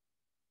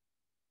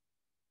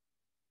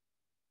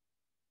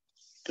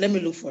 Let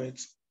me look for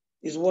it.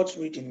 It's worth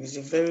reading. It's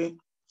a very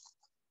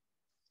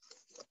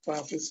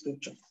powerful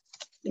scripture.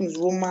 I think it's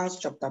Romans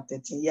chapter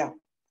 13. Yeah.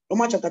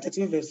 Romans chapter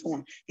 13, verse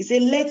 1. He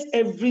said, let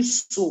every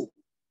soul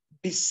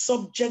be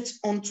subject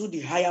unto the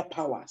higher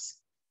powers.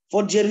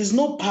 For there is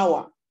no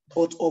power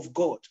but of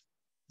God.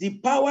 The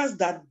powers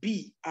that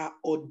be are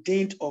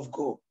ordained of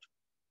God.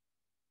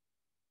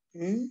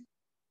 I'm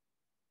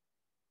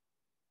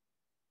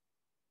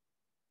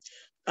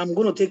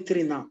going to take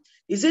 3 now.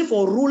 He said,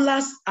 for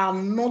rulers are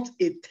not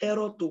a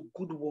terror to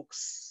good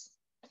works,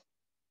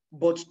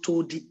 but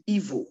to the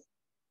evil.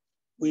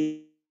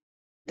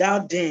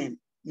 Without them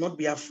not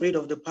be afraid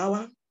of the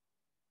power.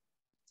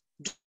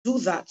 Do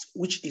that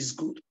which is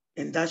good,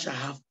 and thou shalt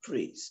have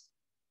praise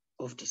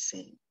of the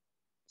same.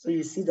 So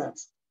you see that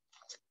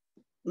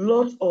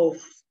lots of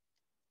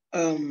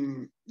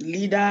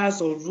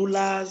leaders or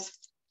rulers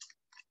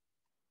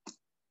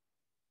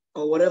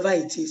or whatever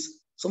it is,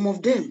 some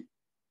of them,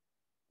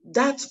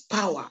 that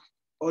power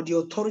or the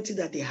authority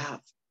that they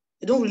have,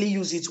 they don't really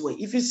use it well.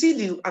 If you see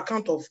the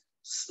account of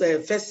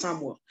 1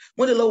 Samuel,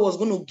 when the Lord was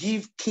going to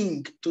give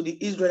king to the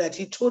Israelites,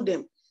 he told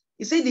them,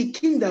 he said, the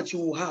king that you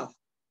will have,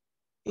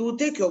 he will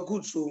take your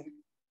goods. So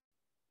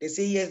they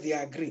say, yes, they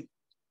agree.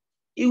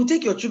 He will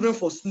take your children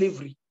for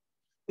slavery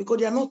because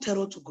they are not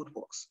terror to good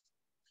works.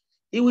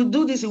 He will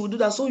do this, he will do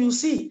that. So you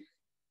see,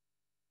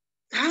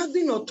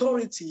 having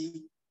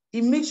authority,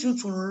 it makes you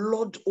to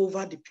lord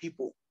over the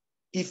people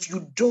if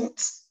you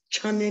don't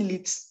channel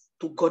it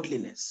to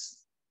godliness.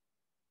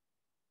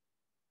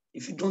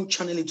 If you don't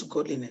channel it to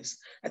godliness.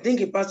 I think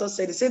a pastor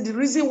said, he said the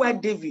reason why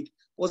David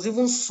was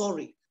even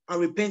sorry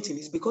and repenting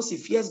is because he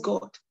fears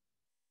God.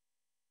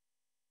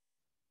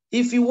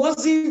 If he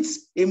wasn't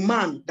a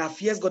man that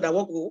fears God,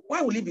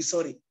 why would he be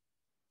sorry?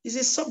 He's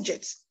a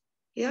subject.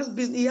 He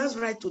has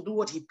right to do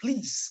what he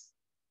pleases.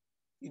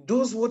 He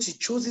does what he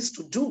chooses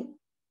to do.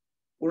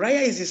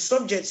 Uriah is his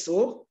subject,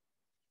 so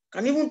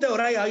can even tell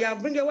Uriah, yeah,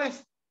 bring your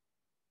wife.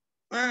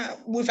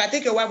 If I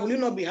take your wife, will you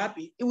not be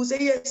happy? He will say,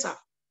 yes, sir.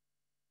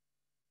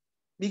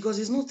 Because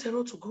he's not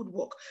terror to good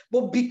work.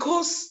 But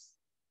because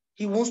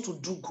he wants to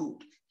do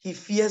good, he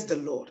fears the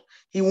Lord.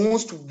 He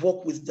wants to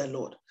walk with the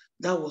Lord.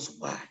 That was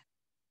why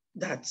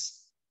that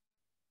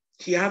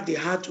he had the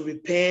heart to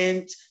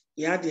repent.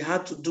 He had the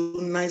heart to do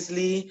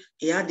nicely.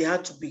 He had the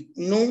heart to be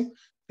known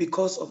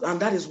because of, and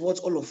that is what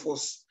all of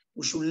us,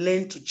 we should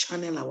learn to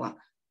channel our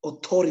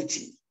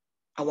authority,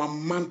 our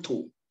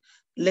mantle,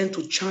 learn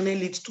to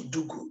channel it to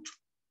do good,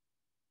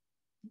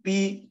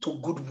 be to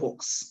good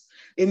works.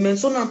 Amen.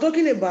 So now I'm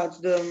talking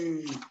about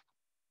the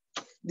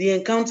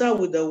encounter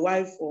with the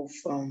wife of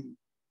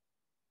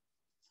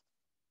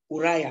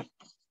Uriah.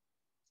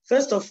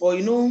 First of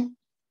all,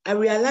 I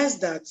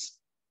realized that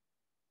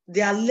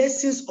there are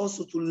lessons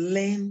also to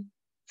learn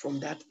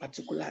from that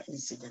particular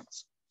incident.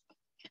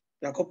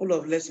 There are a couple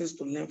of lessons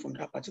to learn from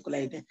that particular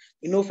event.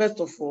 First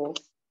of all,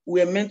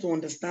 we are meant to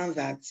understand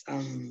that,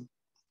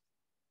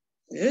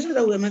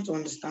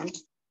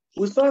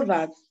 we saw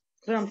that,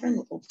 so I'm trying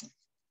to open.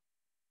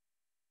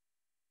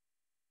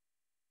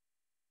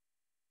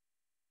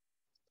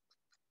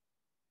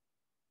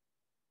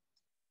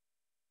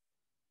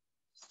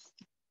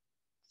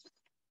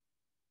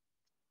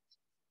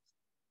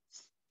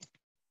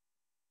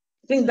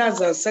 I think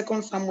that's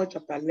 2 Samuel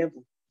chapter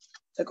 11.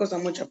 2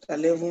 Samuel chapter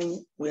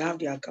 11, we have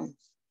the account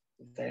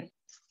there.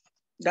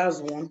 That's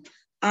one.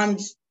 And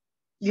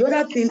the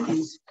other thing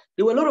is,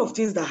 there were a lot of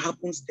things that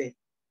happens there.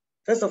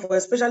 First of all,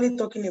 especially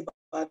talking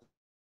about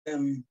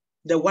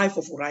the wife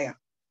of Uriah,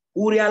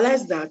 we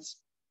realized that,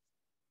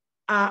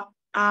 am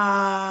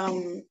I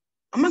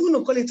going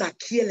to call it a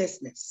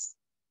carelessness?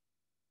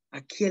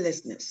 A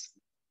carelessness.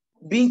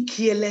 Being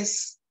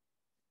careless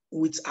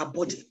with a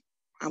body.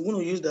 I'm going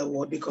to use that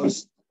word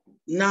because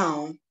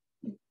now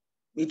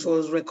it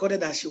was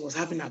recorded that she was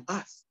having a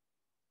bath.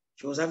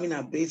 She was having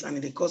a bath, and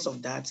in the course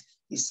of that,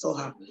 he saw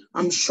her.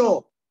 I'm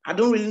sure, I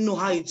don't really know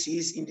how it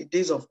is in the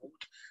days of old,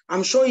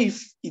 I'm sure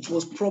if it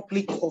was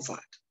properly covered,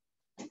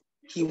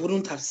 he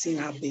wouldn't have seen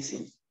her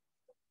bathing.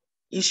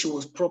 If she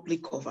was properly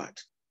covered,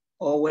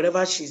 or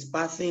wherever she's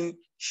bathing,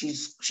 she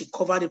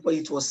covered it, but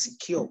it was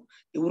secure.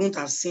 He wouldn't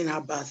have seen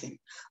her bathing.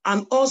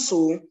 And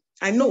also,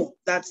 I know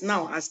that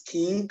now as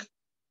king,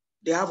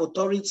 they have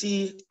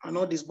authority and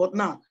all this, but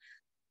now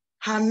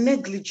her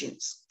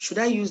negligence, should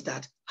I use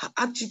that? Her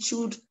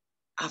attitude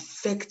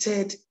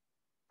affected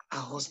her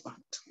husband.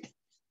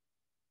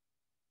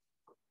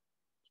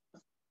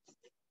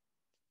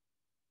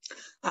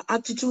 Her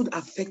attitude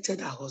affected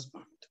her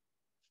husband,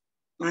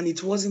 and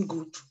it wasn't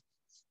good.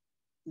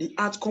 The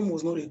outcome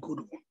was not a good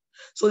one.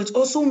 So it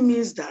also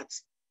means that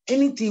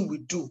anything we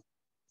do,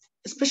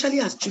 especially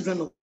as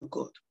children of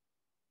God,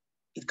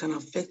 it can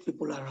affect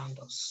people around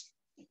us.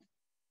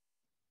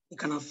 It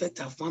can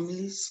affect our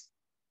families.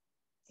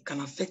 It can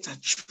affect our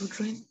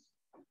children.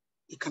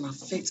 It can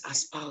affect our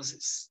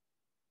spouses.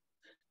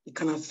 It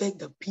can affect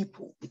the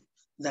people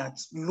that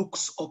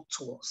looks up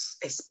to us,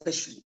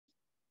 especially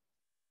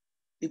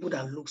people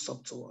that looks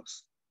up to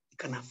us. It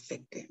can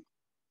affect them.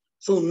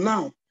 So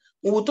now,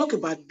 when we talk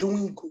about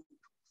doing good,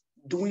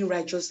 doing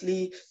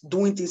righteously,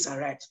 doing things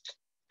right,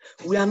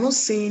 we are not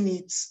saying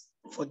it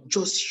for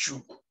just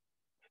you.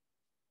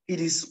 It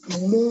is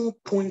more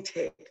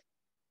pointed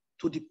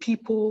to the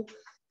people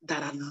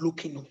that are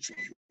looking up to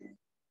you.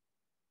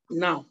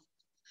 Now,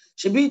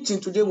 Shebi,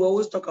 today we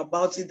always talk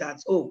about it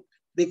that, oh,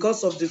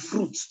 because of the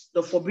fruit,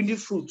 the forbidden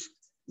fruit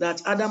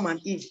that Adam and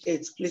Eve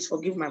ate, please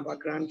forgive my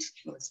background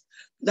noise,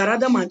 that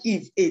Adam and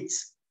Eve ate,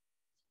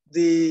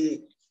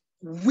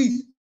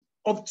 we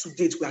up to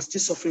date, we are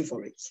still suffering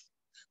for it.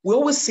 We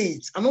always say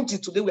it, and up to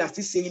today, we are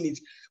still saying it.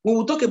 When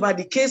we talk about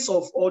the case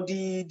of, or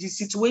the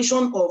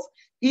situation of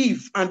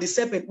Eve and the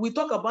serpent, we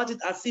talk about it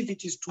as if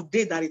it is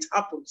today that it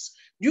happens.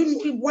 Do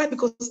you know why?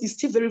 Because it's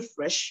still very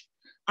fresh,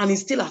 and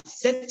it's still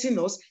affecting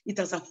us. It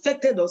has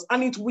affected us,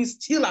 and it will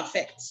still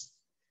affect.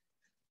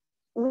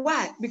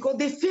 Why? Because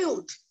they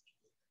failed.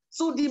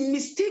 So the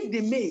mistake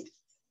they made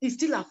is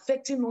still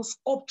affecting us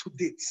up to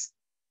date.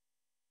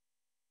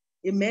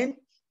 Amen?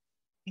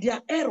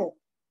 Their error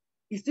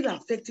is still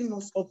affecting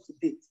us up to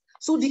date.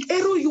 So the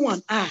error you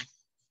and I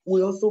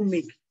will also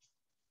make,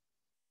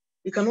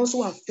 it can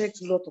also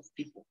affect a lot of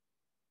people.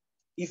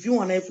 If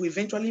you and I, if we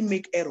eventually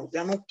make error, we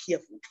are not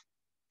careful,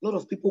 a lot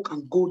of people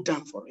can go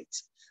down for it.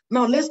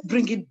 Now let's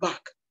bring it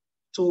back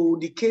to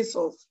the case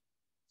of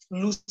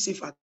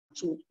Lucifer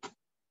too.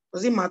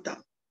 Does it matter?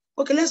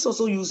 Okay, let's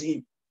also use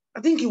him. I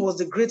think he was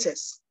the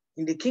greatest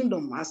in the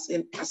kingdom as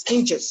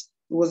angels.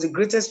 He was the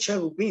greatest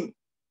cherubim.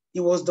 He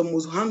was the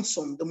most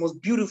handsome, the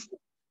most beautiful,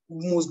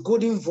 most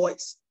golden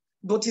voice.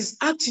 But his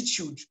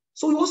attitude,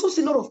 so we also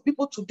see a lot of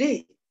people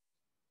today.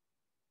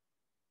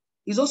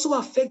 He's also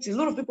affecting a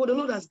lot of people. The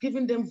Lord has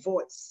given them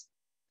voice.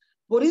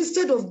 But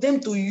instead of them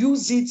to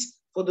use it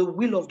for the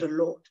will of the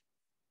Lord,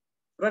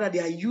 rather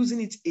they are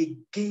using it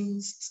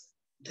against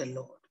the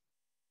Lord.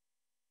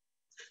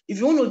 If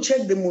you want to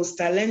check the most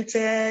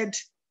talented,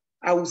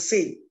 I would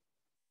say,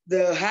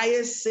 the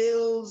highest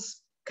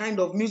sales kind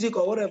of music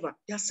or whatever,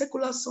 they are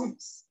secular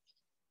songs.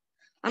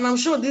 And I'm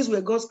sure these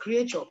were God's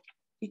creature.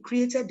 He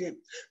created them.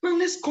 Now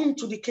let's come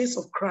to the case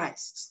of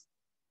Christ.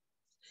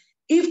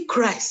 If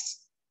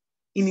Christ,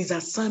 in his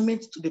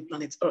assignment to the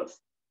planet Earth,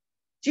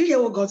 do you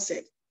hear what God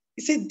said?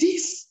 He said,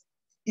 "This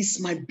is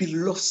my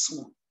beloved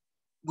Son,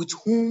 with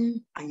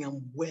whom I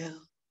am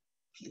well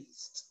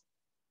pleased."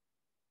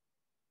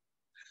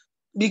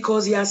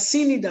 Because he has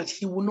seen it that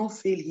he will not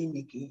fail him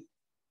again.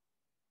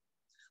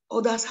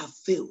 Others have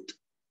failed.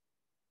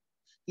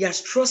 He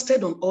has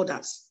trusted on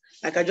others.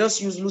 Like I just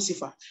used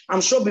Lucifer.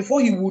 I'm sure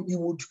before he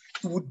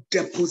would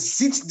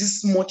deposit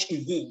this much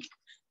in him,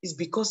 it's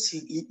because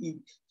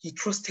he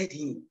trusted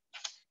him.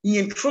 He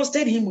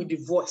entrusted him with the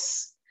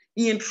voice.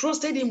 He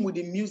entrusted him with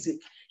the music.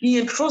 He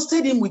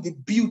entrusted him with the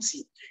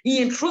beauty.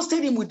 He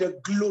entrusted him with the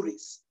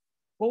glories.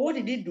 But what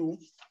did he do?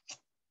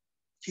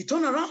 He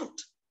turned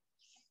around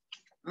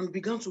and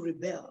began to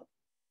rebel.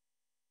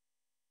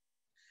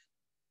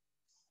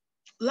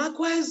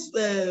 Likewise,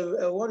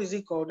 what is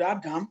it called?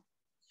 Adam.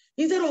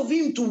 Instead of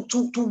him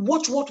to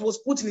watch what was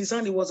put in his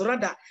hand, it was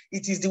rather,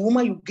 "It is the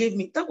woman you gave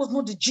me." That was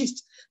not the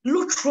gist. The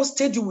Lord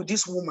trusted you with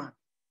this woman.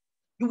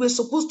 You were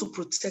supposed to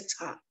protect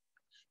her.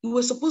 You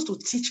were supposed to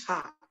teach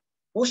her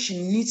what she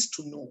needs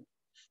to know.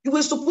 You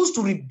were supposed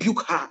to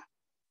rebuke her.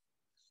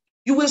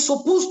 You were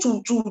supposed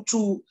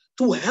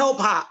to help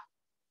her.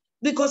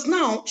 Because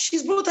now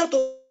she's brought out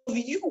of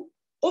you.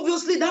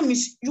 Obviously, that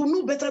means you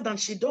know better than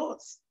she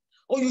does.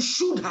 Or you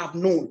should have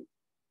known.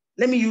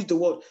 Let me use the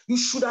word. You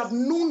should have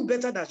known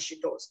better than she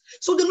does.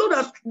 So the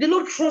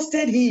Lord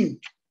trusted him.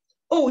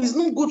 Oh, it's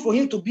not good for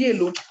him to be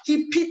alone.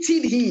 He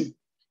pitied him.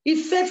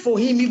 He fed for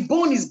him. He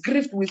bore his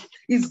grief with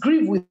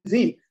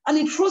him. And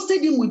he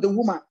trusted him with the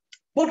woman.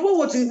 But what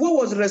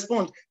was the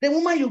response? "The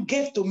woman you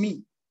gave to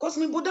me." But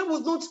that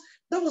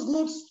was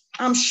not,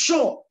 I'm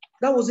sure,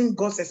 that wasn't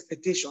God's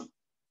expectation.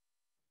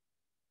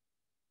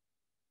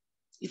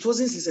 It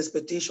wasn't his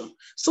expectation.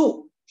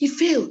 So he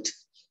failed.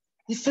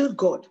 He failed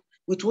God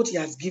with what he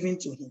has given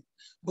to him.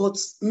 But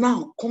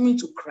now, coming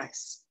to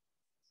Christ,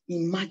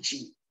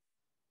 imagine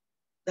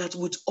that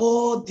with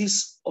all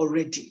this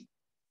already,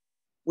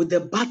 with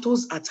the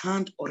battles at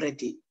hand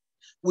already,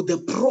 with the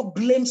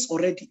problems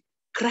already,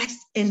 Christ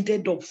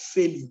ended up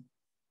failing.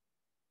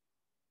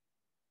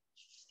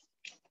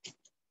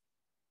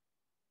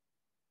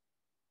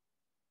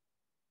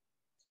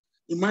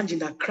 Imagine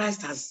that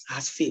Christ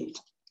has failed.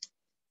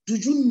 Do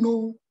you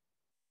know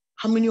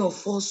how many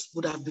of us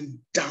would have been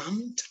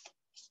damned?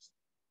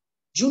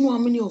 Do you know how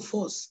many of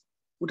us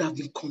would have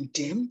been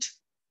condemned?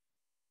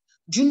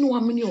 Do you know how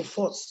many of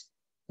us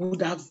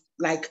would have,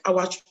 like,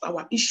 our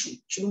issue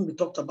shouldn't be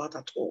talked about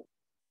at all?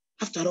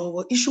 After all,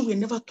 our issue we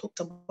never talked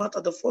about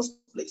at the first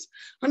place.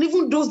 And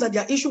even those that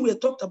their issue we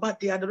talked about,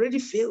 they had already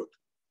failed.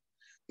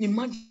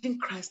 Imagine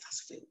Christ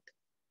has failed.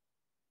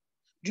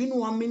 Do you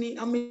know how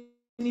many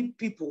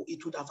people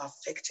it would have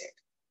affected?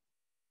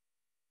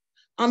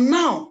 And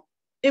now,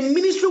 a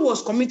ministry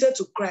was committed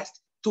to Christ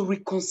to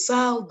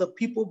reconcile the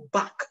people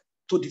back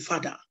to the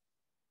Father.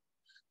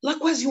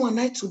 Likewise, you and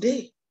I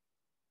today.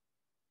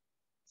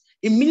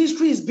 A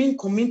ministry is being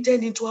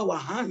committed into our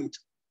hand.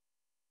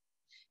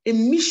 A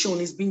mission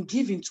is being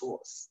given to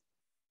us.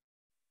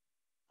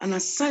 An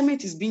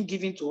assignment is being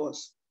given to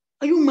us.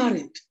 Are you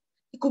married?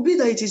 It could be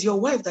that it is your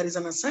wife that is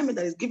an assignment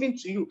that is given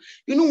to you.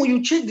 You know, when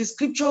you check the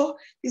scripture,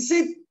 it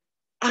said,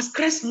 as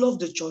Christ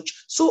loved the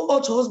church, so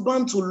ought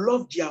husbands to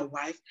love their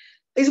wife,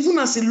 even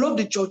as he loved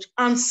the church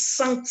and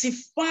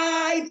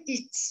sanctified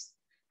it.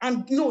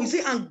 And no, he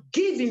said, and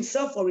gave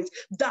himself for it,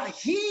 that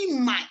he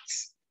might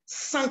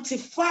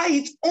sanctify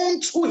it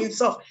unto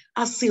himself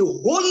as a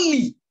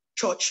holy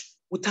church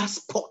without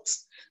spot.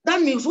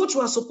 That means what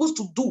you are supposed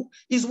to do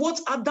is what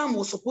Adam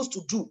was supposed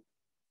to do.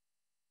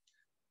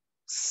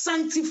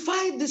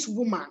 Sanctify this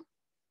woman,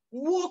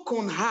 work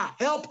on her,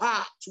 help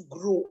her to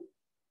grow,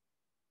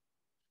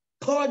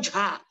 purge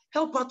her,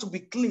 help her to be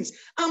cleansed,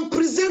 and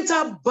present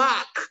her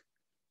back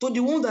to the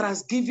one that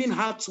has given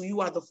her to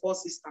you at the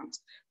first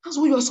instance. That's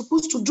what you are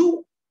supposed to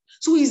do.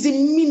 So it's a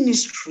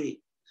ministry,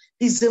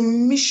 it's a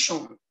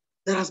mission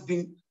that has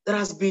been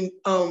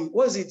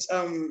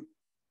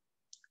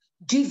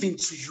given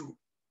to you.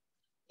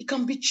 It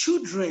can be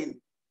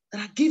children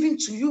that are given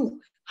to you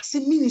as a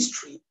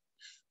ministry.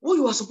 What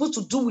you are supposed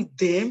to do with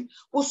them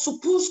was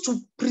supposed to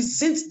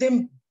present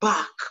them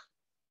back,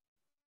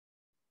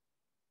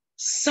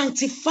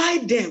 sanctify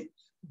them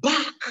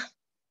back,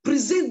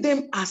 present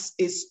them as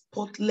a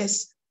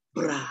spotless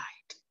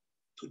bride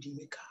to the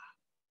Maker.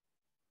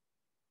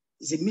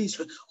 Is a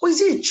ministry, or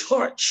is it a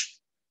church?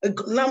 A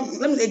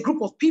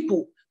group of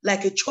people,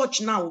 like a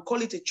church now, we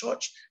call it a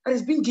church, that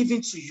is being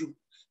given to you.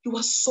 You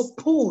are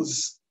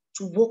supposed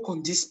to work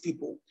on these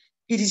people.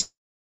 It is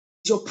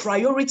your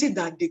priority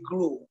that they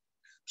grow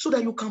so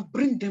that you can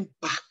bring them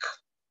back,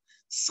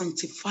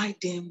 sanctify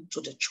them to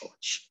the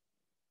church.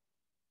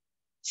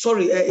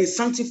 Sorry, a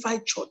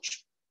sanctified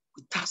church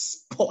without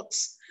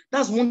spots.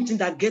 That's one thing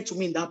that gets to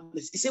me in that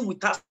place. He said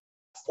without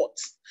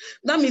spots.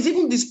 That means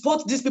even the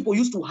spots these people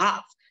used to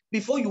have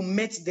before you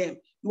met them,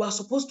 you are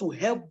supposed to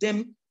help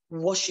them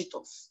wash it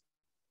off.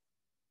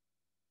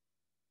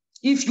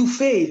 If you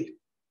fail,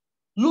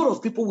 a lot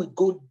of people will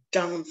go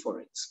down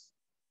for it.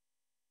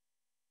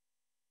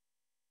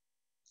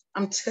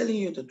 I'm telling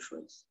you the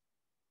truth.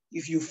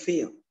 If you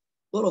fail,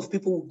 a lot of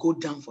people will go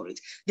down for it.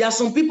 There are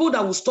some people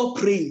that will stop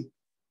praying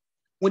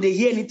when they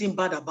hear anything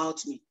bad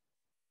about me.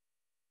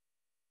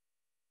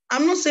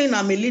 I'm not saying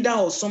I'm a leader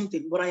or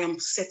something, but I am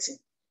certain.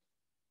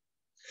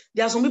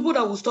 There are some people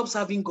that will stop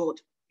serving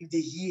God if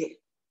they hear.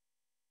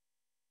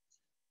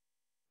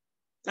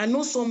 I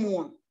know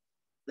someone.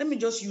 Let me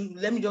just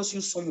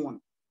use someone.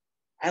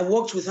 I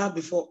worked with her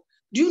before.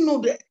 Do you know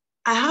that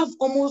I have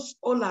almost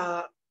all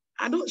her,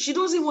 she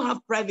doesn't even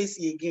have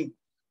privacy again.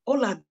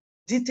 All her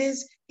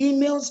details,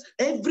 emails,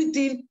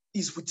 everything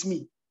is with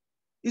me.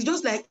 It's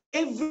just like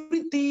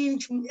everything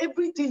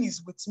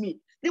is with me.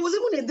 There was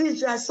even a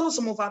day I saw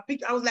some of her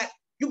pictures. I was like,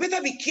 you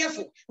better be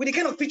careful with the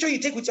kind of picture you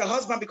take with your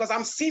husband because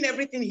I'm seeing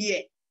everything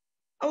here.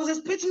 I was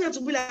expecting her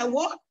to be like,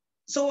 what?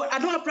 So I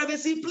don't have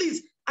privacy,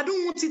 please. I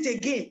don't want it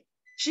again.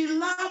 She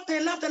laughed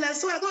and laughed and like,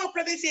 so I don't have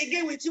privacy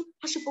again with you.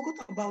 And she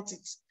forgot about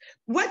it.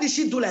 Why did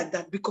she do like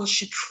that? Because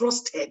she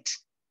trusted.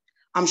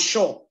 I'm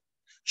sure.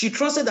 She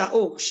trusted that,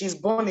 oh, she's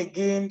born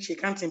again. She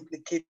can't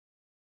implicate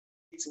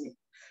me.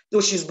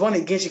 Though she's born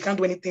again, she can't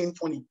do anything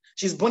funny.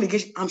 She's born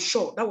again. I'm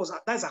sure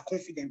that's her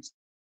confidence.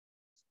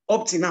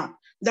 Up to now.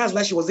 That's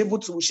why she was able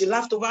to, she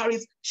laughed over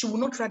it. She will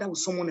not try that with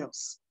someone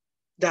else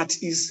that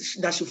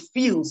she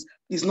feels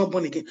is not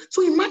born again.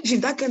 So imagine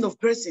that kind of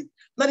person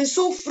that is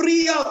so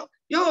free.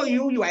 You are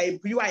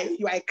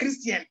a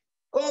Christian.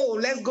 Oh,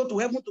 let's go to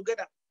heaven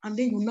together. And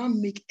then you now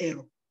make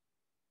error.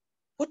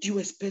 What do you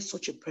expect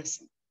such a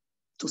person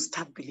to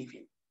start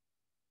believing?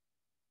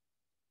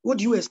 What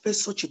do you expect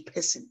such a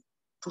person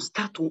to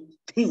start to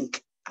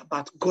think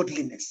about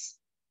godliness?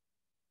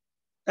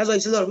 That's why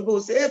you see a lot of people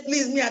will say, hey,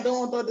 please, me, I don't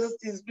want all those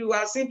things. You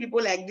are seeing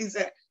people like this.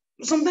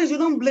 Sometimes you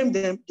don't blame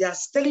them. They are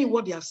telling you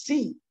what they have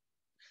seen.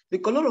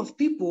 Because a lot of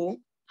people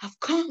have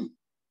come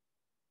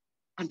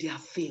and they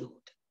have failed.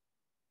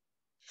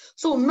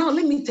 So now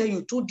let me tell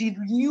you, to the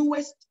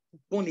newest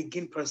born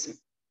again person,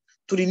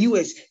 to the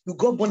newest, you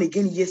got born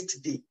again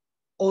yesterday,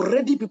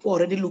 already people are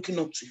already looking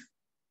up to you.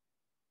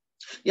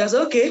 You say,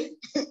 okay,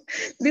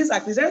 this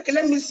actress, okay,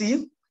 let me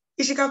see.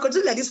 If she can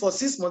continue like this for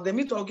 6 months, then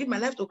me to give my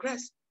life to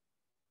Christ.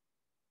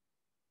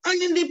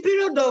 And in the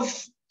period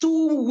of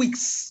 2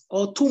 weeks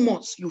or 2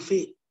 months, you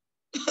fail.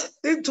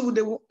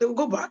 they will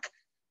go back.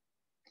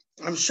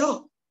 I'm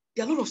sure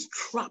there are a lot of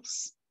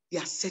traps they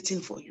are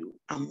setting for you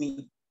and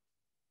me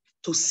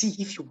to see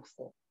if you will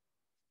fall.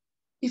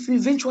 If you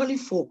eventually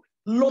fall,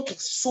 a lot of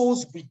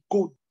souls will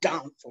go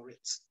down for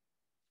it.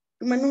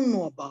 You might not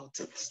know about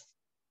it.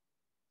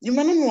 You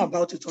might not know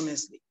about it,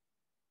 honestly.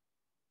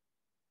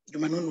 You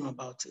might not know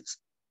about it.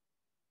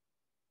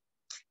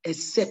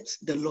 Except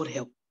the Lord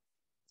help.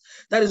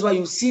 That is why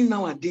you see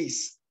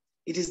nowadays,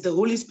 it is the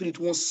Holy Spirit.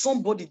 Once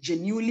somebody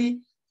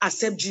genuinely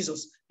accept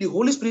Jesus, the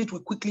Holy Spirit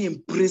will quickly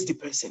embrace the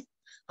person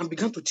and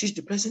begin to teach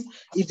the person.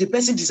 If the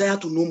person desires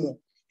to know more,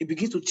 he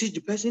begins to teach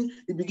the person,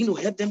 he begins to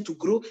help them to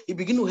grow, he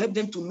begins to help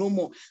them to know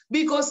more.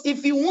 Because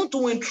if you want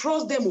to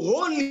entrust them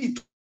wholly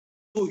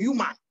to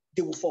human,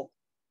 they will fall.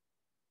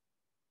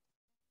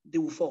 They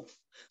will fall.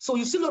 So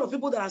you see a lot of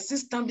people that are still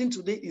standing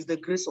today is the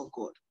grace of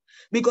God.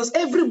 Because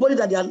everybody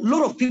that there are, a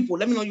lot of people,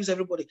 let me not use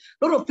everybody,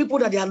 a lot of people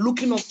that they are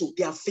looking up to,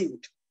 they have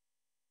failed.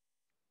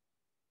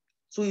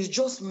 So it's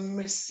just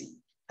mercy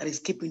that is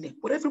keeping them.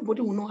 But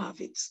everybody will not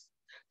have it.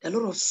 There are a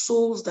lot of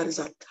souls that is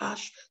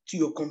attached to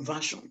your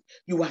conversion.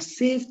 You are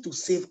saved to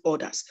save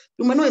others.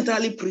 You might not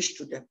entirely preach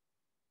to them.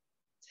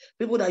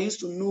 People that used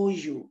to know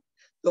you,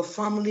 your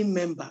family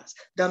members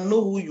that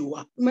know who you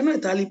are, you might not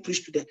entirely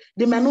preach to them.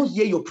 They might not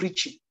hear your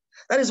preaching.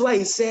 That is why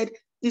he said,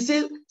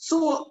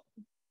 so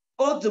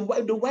all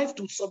the wife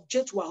to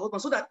subject to her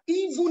husband, so that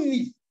even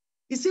if,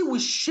 he said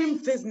with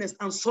shamefacedness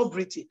and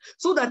sobriety,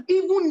 so that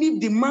even if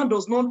the man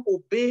does not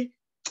obey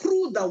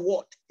through the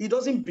word, he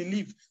doesn't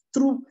believe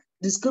through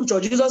the scripture,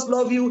 Jesus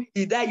love you,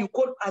 he died, you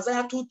quote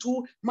Isaiah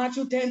 2:2,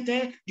 Matthew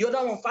 10:10, the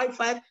other one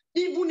 5:5,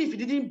 even if he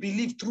didn't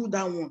believe through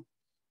that one,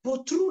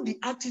 but through the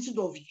attitude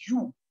of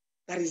you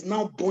that is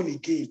now born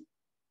again,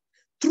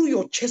 through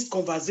your chest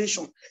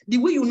conversation, the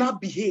way you now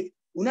behave,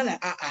 you're not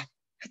like, I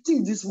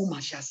think this woman,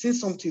 she has said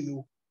something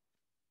new.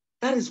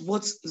 That is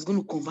what is going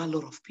to convert a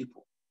lot of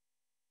people.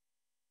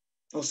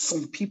 Or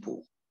some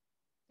people.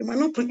 You might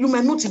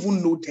not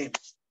even know them.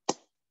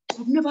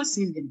 You've never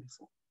seen them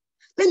before.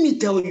 Let me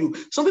tell you,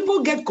 some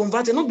people get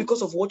converted not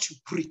because of what you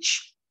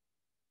preach.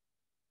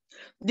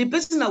 The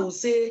person that will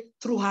say,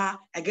 through her,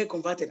 I get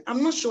converted,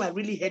 I'm not sure I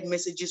really heard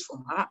messages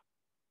from her.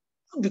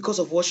 Not because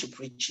of what she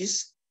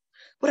preaches,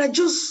 but I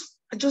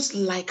just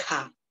like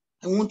her.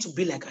 I want to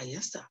be like her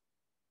yesterday.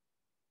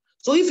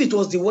 So if it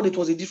was the word, it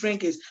was a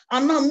different case.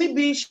 And now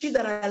maybe she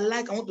that I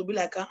like, I want to be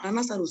like her, and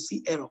I start to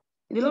see error.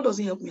 And the Lord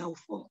doesn't help me, I will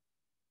fall.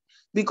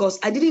 Because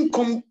I didn't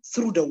come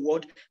through the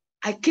word,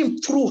 I came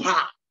through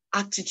her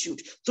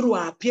attitude, through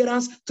her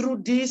appearance,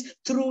 through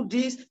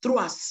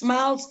her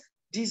smiles.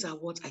 These are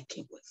what I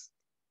came with.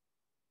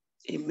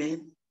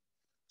 Amen.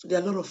 So there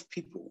are a lot of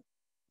people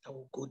that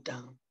will go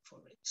down for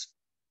it.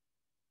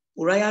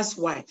 Uriah's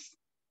wife,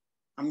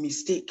 a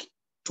mistake,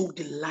 took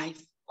the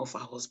life of her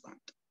husband.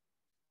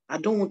 I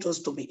don't want us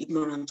to be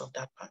ignorant of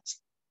that part,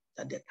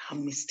 that her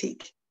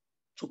mistake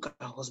took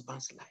her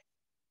husband's life.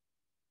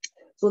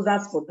 So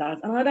that's for that.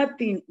 Another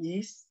thing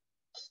is,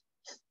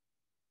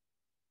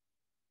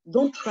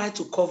 don't try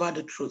to cover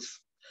the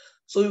truth.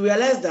 So you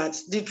realize that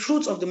the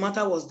truth of the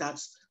matter was that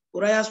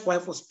Uriah's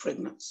wife was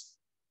pregnant.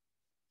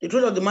 The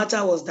truth of the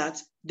matter was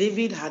that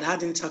David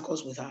had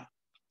intercourse with her.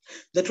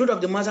 The truth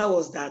of the matter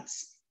was that,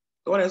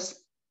 what else?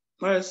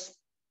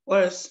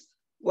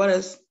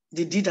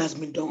 The deed has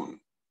been done.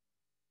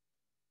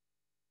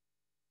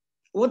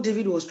 What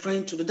David was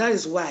trying to do, that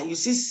is why, you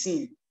see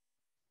sin.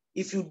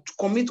 If you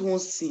commit one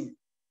sin,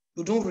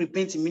 you don't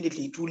repent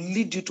immediately, it will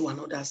lead you to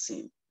another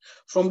sin.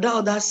 From that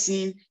other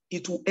sin,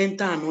 it will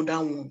enter another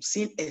one.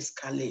 Sin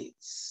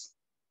escalates.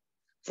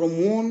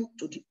 From one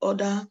to the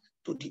other,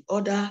 to the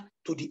other,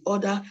 to the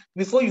other.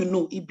 Before you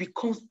know, it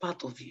becomes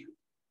part of you.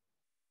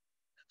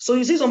 So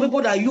you see some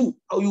people that you'll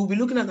be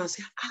looking at and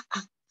say,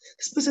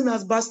 this person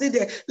has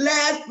backslided.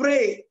 Let's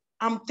pray.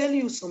 I'm telling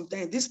you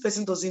sometimes, this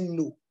person doesn't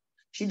know.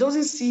 She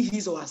doesn't see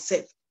his or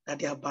herself that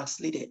they are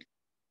backslided.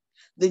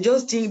 They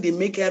just think they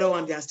make error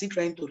and they are still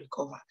trying to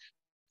recover.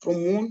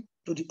 From one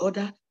to the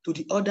other, to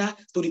the other,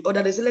 to the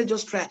other. They say, let's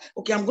just try.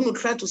 Okay, I'm going to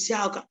try to see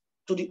how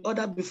to the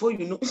other before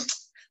you know.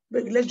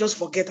 Let's just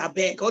forget, I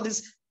beg. All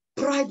this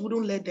pride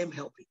wouldn't let them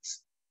help it.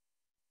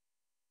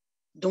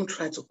 Don't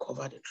try to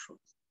cover the truth.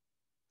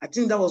 I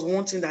think that was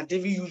one thing that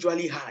David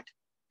usually had.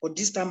 But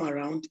this time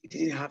around, he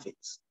didn't have it.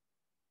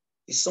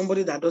 It's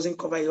somebody that doesn't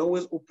cover, he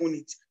always open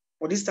it.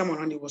 But this time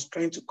around, he was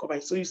trying to cover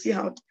it. So you see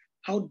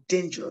how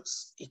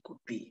dangerous it could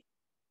be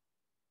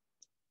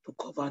to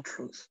cover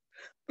truth.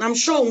 And I'm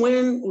sure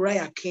when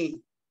Uriah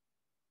came,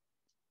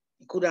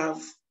 he could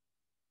have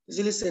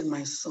easily said,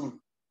 my son,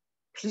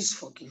 please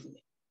forgive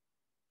me.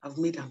 I've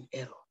made an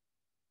error.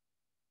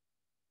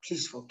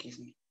 Please forgive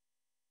me.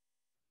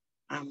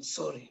 I'm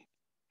sorry.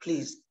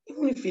 Please,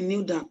 even if he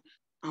knew that,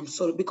 I'm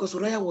sorry, because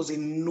Uriah was a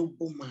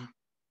noble man.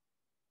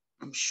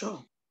 I'm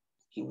sure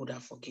he would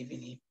have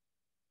forgiven him.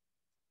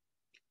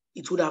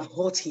 It would have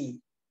hurt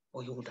him,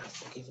 or he would have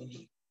forgiven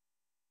him.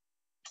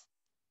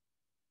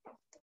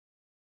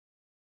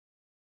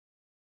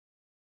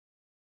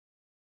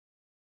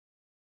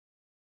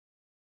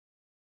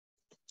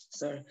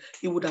 Sorry,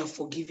 he would have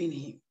forgiven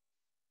him.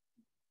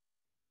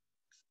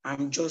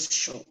 I'm just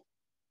sure.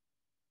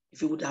 If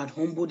he would have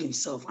humbled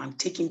himself and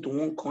taken him to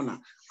one corner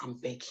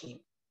and beg him,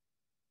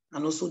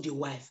 and also the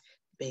wife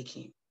beg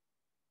him,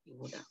 he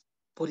would have.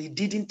 But he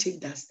didn't take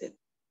that step.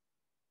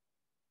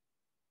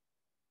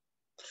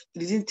 He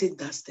didn't take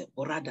that step,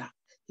 but rather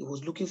he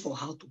was looking for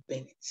how to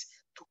bend it,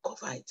 to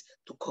cover it,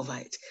 to cover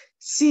it.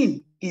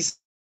 Sin is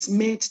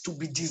meant to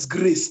be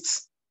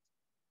disgraced.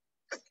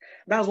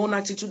 That's one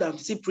attitude I'm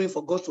still praying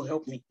for God to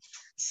help me.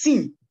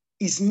 Sin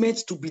is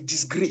meant to be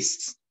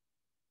disgraced.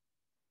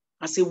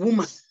 As a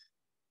woman,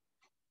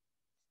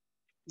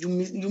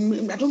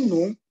 I don't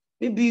know,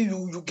 maybe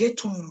you get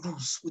too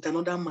loose with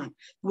another man.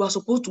 You are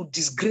supposed to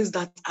disgrace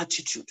that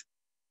attitude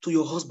to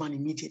your husband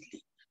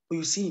immediately. But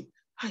you see,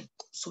 hi,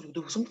 sorry,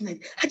 there was something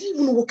like, I didn't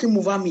even know what came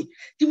over me.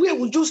 The way I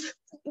would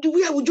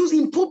just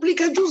in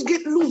public, I just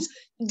get loose.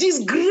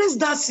 Disgrace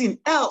that sin.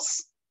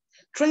 Else,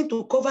 trying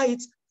to cover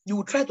it, you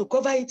will try to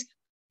cover it.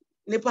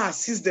 Never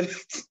assist the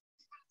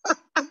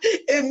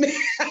Amen.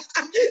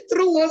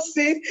 Through one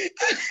sin,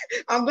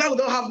 I'm glad we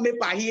don't have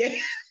NEPA here.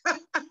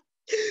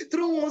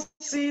 Through one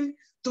sin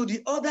to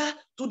the other,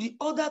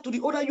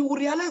 you will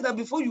realize that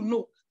before you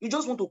know, you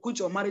just want to quit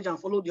your marriage and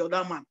follow the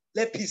other man.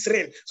 Let peace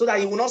reign, so that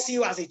he will not see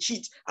you as a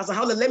cheat, as a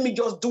how let me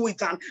just do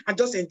it and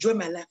just enjoy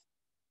my life.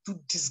 To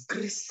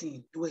disgrace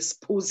sin, to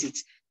expose it.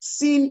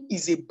 Sin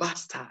is a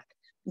bastard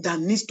that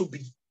needs to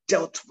be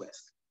dealt with.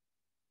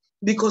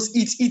 Because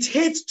it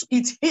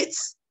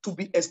hates to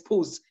be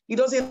exposed. He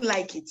doesn't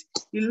like it.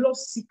 He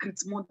loves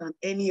secrets more than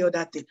any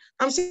other thing.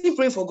 I'm still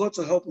praying for God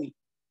to help me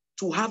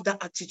to have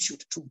that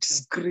attitude to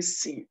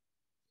disgrace sin.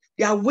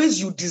 There are ways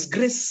you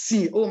disgrace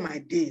sin. Oh my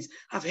days.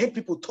 I've heard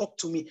people talk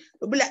to me.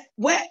 They'll be like,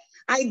 well,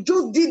 I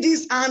just did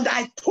this and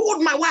I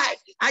told my wife,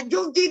 I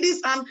just did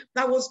this and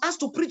I was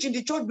asked to preach in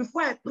the church.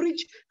 Before I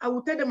preach, I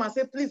will tell them and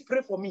say, please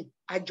pray for me.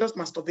 I just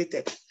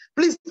masturbated.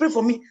 Please pray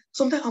for me.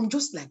 Sometimes I'm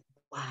just like,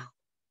 wow.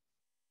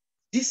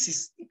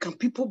 Can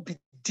people be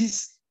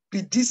this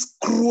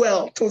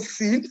cruel to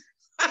sin?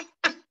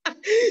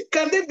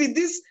 Can they be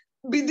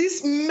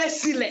this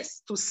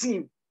merciless to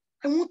sin?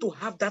 I want to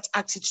have that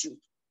attitude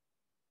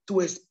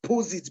to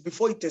expose it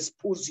before it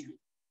exposes you.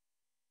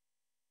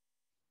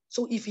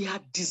 So if he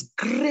had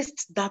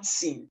disgraced that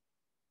sin,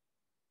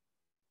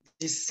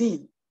 the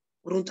sin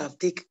wouldn't have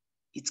taken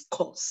its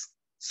course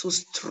so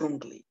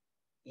strongly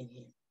in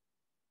him.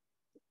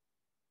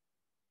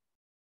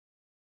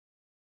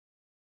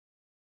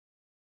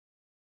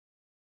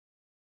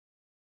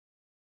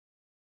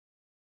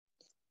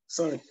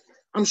 Sorry,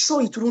 I'm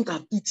sure it wouldn't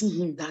have eaten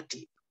him that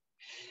day.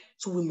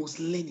 So we must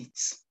learn it.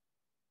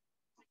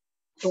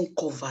 Don't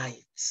cover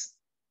it.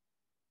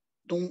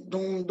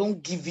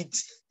 Don't give it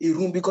a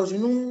room, because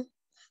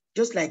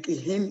just like a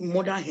hen,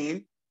 mother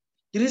hen,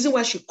 the reason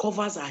why she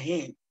covers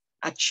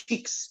her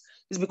chicks,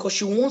 is because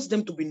she wants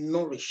them to be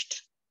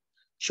nourished.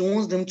 She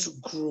wants them to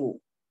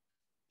grow.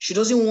 She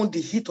doesn't want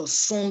the heat of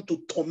sun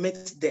to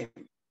torment them.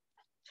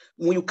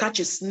 When you catch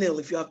a snail,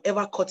 if you have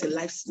ever caught a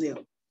live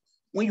snail,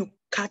 when you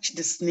catch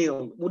the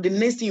snail, well, the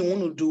next thing you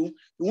want to do,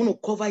 you want to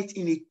cover it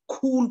in a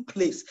cool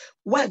place.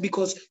 Why?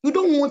 Because you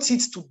don't want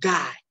it to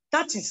die.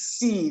 That is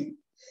sin.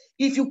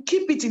 If you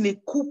keep it in a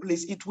cool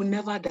place, it will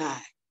never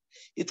die.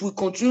 It will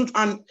continue.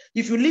 And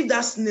if you leave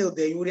that snail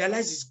there, you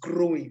realize it's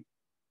growing.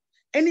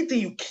 Anything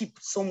you keep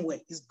somewhere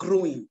is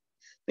growing.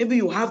 Maybe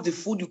you have the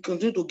food, you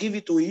continue to give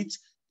it to it,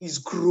 it's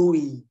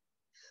growing.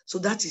 So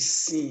that is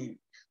sin.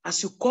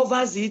 As you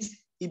cover it,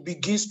 it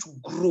begins to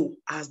grow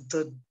as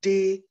the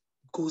day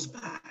goes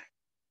by.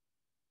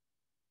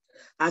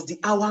 As the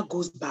hour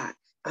goes by,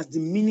 as the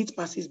minute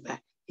passes by,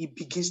 it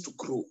begins to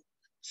grow.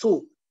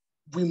 So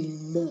we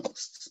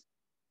must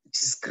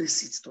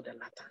disgrace it to the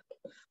latter.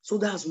 So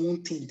that's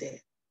one thing there.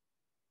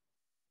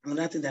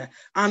 Another thing that,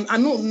 and I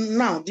know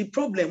now the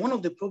problem, one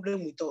of the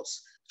problems with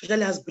us,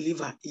 especially as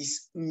believers,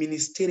 is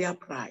ministerial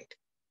pride.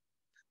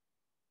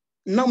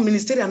 Now,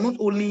 ministerial, not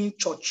only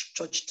church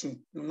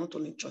thing, no, not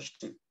only church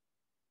thing.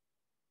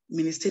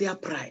 Ministerial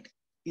pride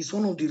is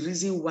one of the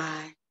reasons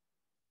why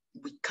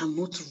we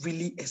cannot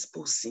really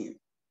expose sin.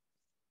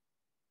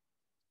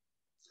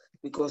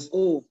 Because,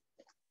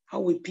 how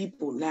will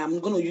people, now I'm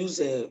going to use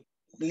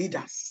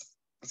leaders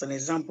as an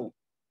example.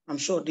 I'm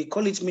sure they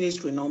call it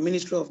ministry now,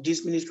 ministry of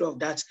this, ministry of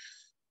that.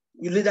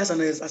 You leaders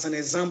as an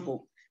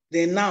example.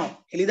 Then now,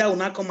 a leader will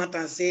not come out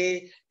and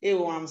say, hey,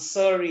 I'm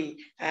sorry,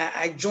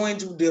 I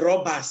joined the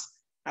robbers.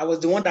 I was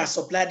the one that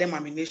supplied them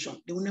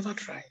ammunition. They will never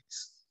try it.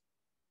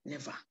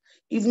 Never.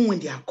 Even when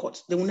they are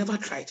caught, they will never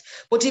try it.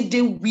 But if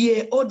they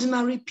were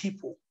ordinary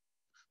people,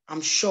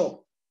 I'm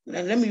sure,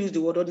 let me use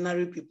the word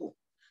ordinary people,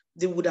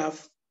 they would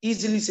have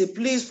easily say,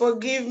 please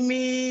forgive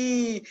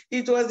me.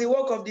 It was the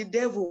work of the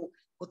devil.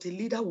 But a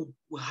leader will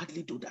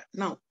hardly do that.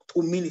 Now,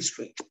 to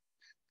ministry,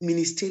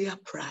 ministerial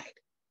pride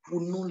will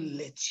not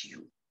let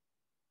you.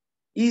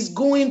 He's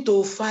going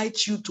to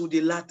fight you to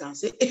the latter and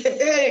say,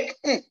 hey,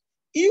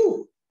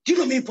 you, do you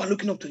know many people are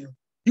looking up to you?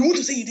 You want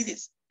to say you did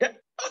this?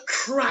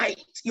 Try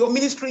it. Your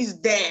ministry is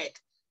dead.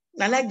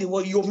 I like the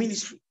word, your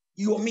ministry.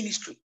 Your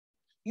ministry.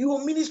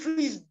 Your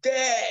ministry is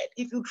dead.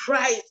 If you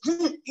try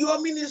it,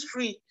 your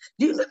ministry.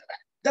 You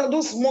know,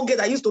 those small girls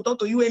that used to talk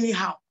to you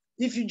anyhow.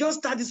 If you just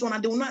start this one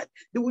and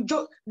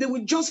they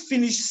will just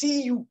finish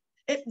seeing you.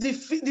 The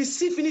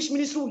finish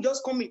ministry will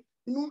just come in.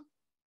 You know,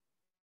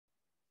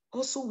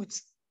 also with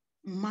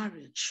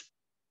marriage,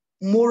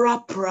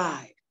 moral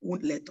pride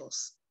won't let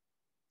us.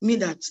 Me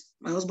that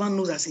my husband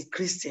knows as a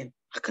Christian,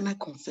 how can I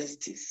confess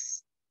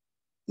this?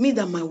 Me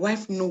that my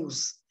wife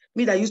knows,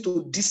 me that used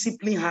to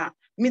discipline her,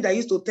 me that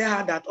used to tell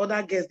her that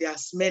other girls, they are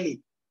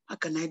smelly. How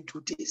can I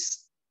do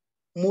this?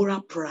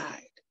 Moral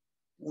pride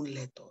won't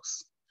let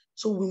us.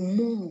 So we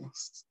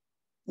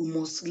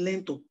must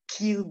learn to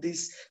kill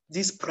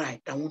this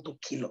pride that want to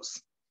kill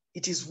us.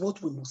 It is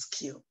what we must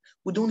kill.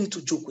 We don't need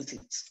to joke with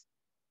it.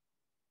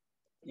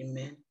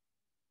 Amen.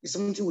 It's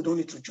something we don't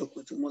need to joke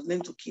with. We must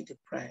learn to kill the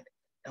pride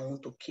that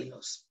want to kill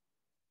us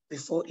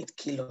before it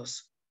kills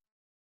us.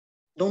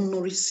 Don't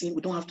nourish sin.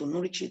 We don't have to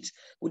nourish it.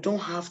 We don't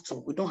have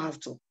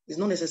to. It's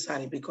not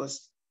necessary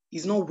because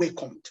it's not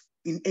welcomed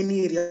in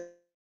any area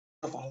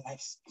of our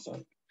lives.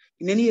 Sorry.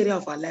 In any area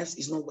of our lives,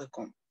 it's not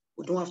welcome.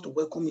 We don't have to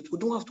welcome it. We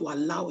don't have to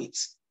allow it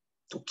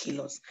to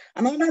kill us.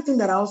 Another thing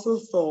that I also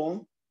saw,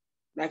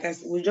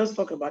 we just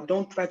talked about,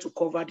 don't try to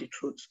cover the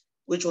truth,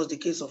 which was the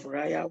case of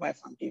Uriah, wife,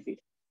 and David.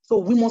 So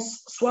we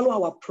must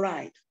swallow our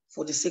pride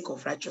for the sake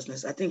of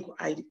righteousness. I think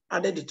I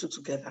added the two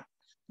together.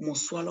 We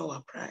must swallow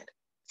our pride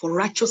for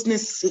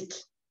righteousness' sake.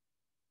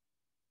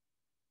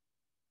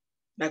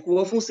 Like we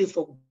often say,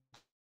 for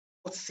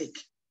God's sake,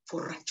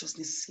 for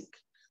righteousness' sake.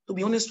 To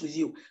be honest with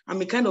you,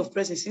 I'm a kind of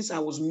person since I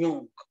was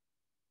young.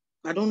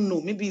 I don't know,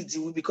 maybe it's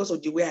because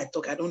of the way I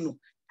talk, I don't know.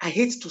 I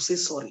hate to say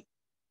sorry.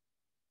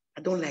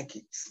 I don't like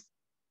it.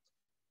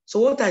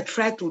 So what I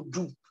try to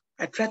do,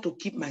 I try to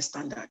keep my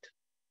standard.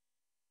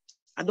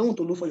 I don't want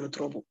to look for your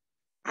trouble.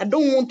 I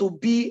don't want to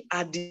be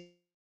at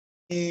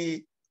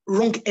the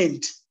wrong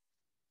end.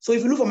 So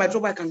if you look for my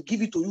trouble, I can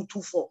give it to you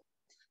 2-4.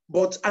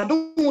 But I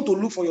don't want to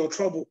look for your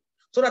trouble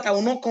so that I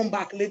will not come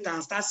back later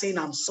and start saying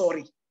I'm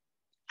sorry.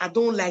 I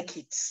don't like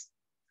it.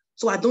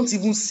 So I don't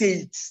even say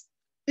it.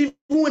 Even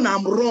when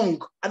I'm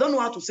wrong, I don't know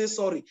how to say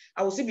sorry.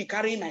 I will still be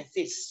carrying my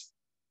face.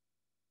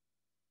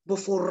 But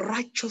for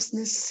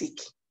righteousness'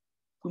 sake,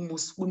 we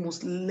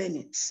must learn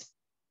it.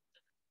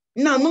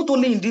 Now, not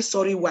only in this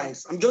sorry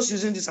wise, I'm just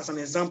using this as an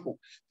example.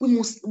 We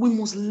must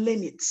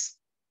learn it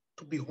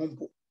to be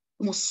humble.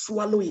 We must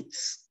swallow it.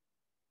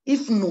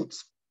 If not,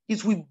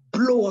 it will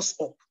blow us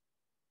up.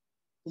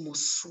 We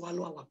must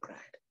swallow our pride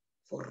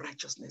for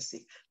righteousness'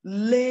 sake.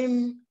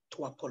 Learn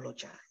to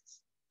apologize.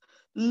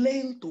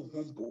 Learn to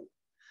humble.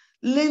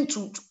 Learn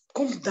to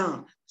come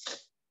down.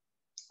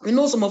 We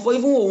know some of us,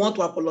 even when we want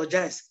to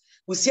apologize,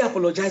 we still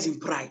apologize in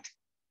pride.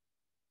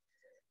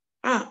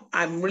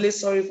 I'm really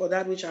sorry for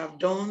that which I've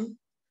done.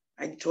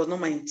 It was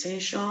not my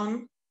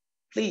intention.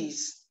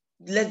 Please,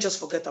 let's just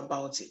forget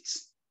about it.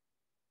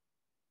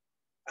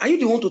 Are you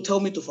the one to tell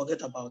me to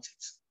forget about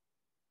it?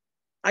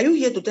 Are you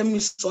here to tell me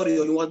sorry,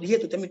 or you are here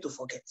to tell me to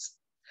forget?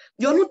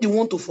 You're not the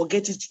one to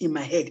forget it in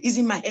my head. It's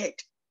in my head.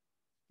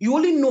 You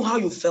only know how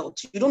you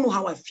felt. You don't know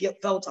how I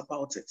felt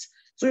about it.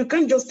 So you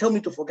can't just tell me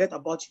to forget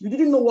about it. You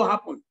didn't know what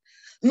happened.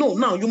 No,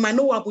 now you might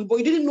know what happened, but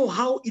you didn't know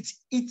how it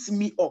eats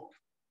me up.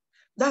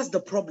 That's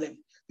the problem.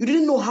 You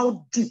didn't know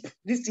how deep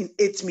this thing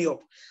ate me up.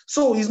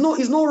 So it's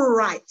not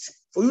right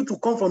for you to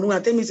come from nowhere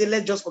and tell me, say,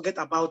 let's just forget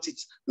about it.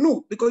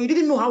 No, because you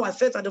didn't know how I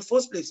felt at the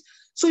first place.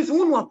 So if you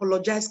want to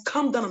apologize,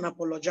 calm down and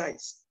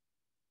apologize.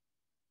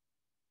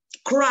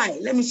 Cry.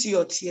 Let me see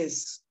your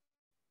tears,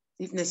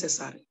 if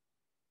necessary.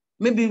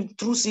 Maybe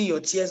through seeing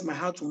your tears, my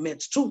heart will melt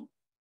too.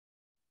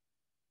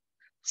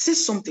 Say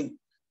something.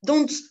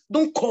 Don't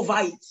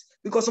cover it.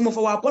 Because some of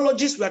our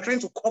apologies, we are trying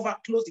to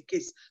close the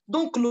case.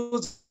 Don't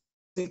close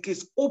the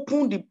case.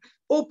 Open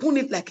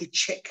it like a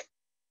check.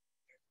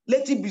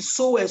 Let it be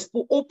so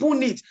exposed.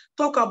 Open it.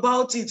 Talk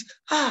about it.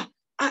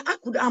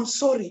 I'm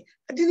sorry.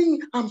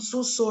 I'm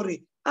so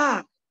sorry.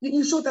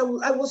 You saw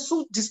that I was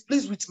so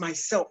displeased with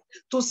myself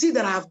to see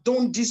that I have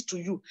done this to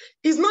you.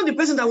 It's not the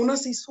person that will not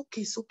say,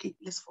 it's okay,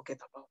 let's forget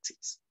about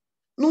it.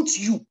 Not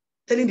you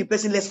telling the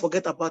person, let's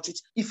forget about it,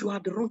 if you are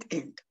the wrong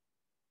end.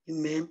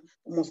 Amen.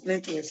 We must learn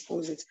to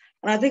expose it.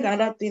 And I think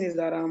another thing is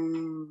that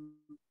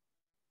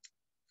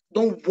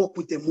don't work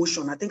with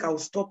emotion. I think I will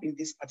stop in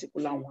this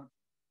particular one.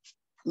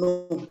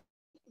 No,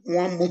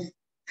 one more.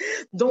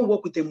 Don't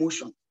work with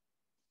emotion.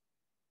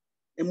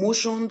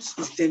 Emotions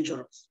is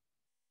dangerous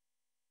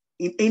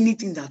in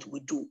anything that we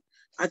do.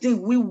 I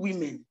think we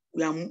women,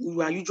 we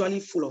are usually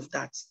full of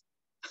that.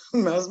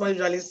 My husband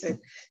usually said,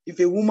 if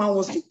a woman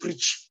wants to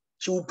preach,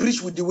 she will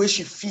preach with the way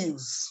she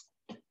feels.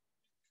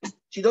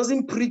 She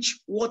doesn't preach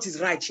what is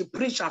right. She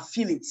preaches her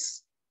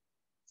feelings.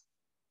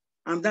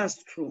 And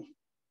that's true.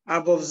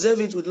 I've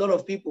observed it with a lot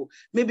of people.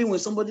 Maybe when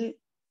somebody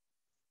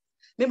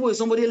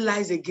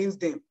lies against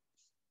them.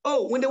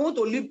 Oh, when they want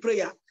to lead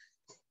prayer.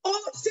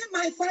 Oh, say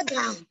my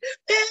father,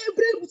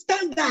 every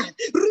standard,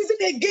 reason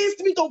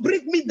against me to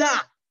bring me down.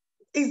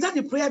 Is that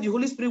the prayer the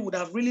Holy Spirit would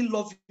have really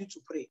loved you to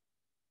pray?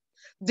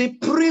 They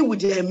pray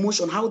with their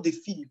emotion, how they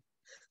feel.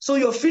 So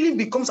your feeling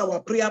becomes our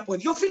prayer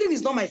point. Your feeling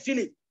is not my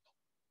feeling.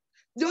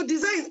 Your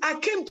desire is, I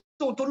came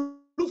to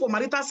look for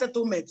marital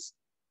settlements,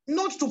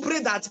 not to pray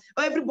that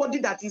everybody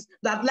that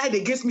lied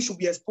against me should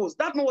be exposed.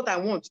 That's not what I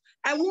want.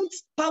 I want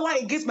power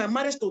against my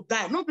marriage to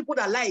die, not people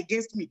that lie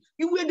against me.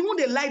 You were the one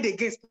they lied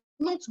against,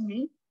 not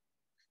me.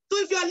 So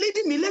if you are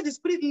leading me, let the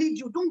Spirit lead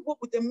you. Don't walk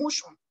with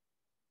emotion.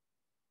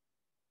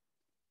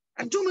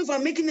 I don't know if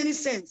I'm making any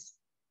sense.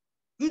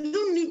 You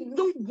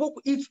don't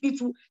walk.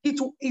 It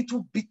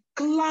will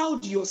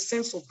becloud your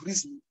sense of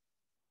reasoning.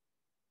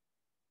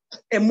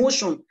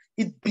 Emotion,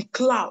 it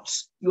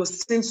beclouds your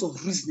sense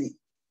of reasoning.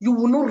 You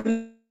will not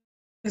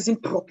reason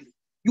properly.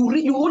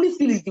 You only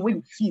feel it's the way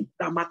you feel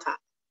that matter.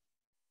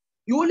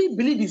 You only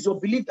believe it's your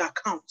belief that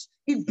counts.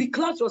 It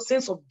beclouds your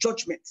sense of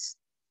judgment.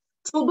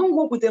 So don't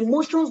walk with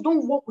emotions.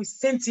 Don't walk with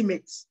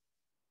sentiments.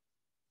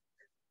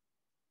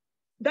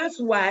 That's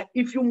why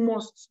if you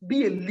must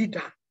be a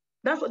leader,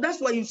 that's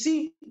why you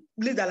see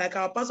leader, like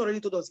our pastor already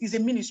told us, is a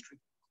ministry.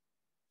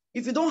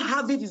 If you don't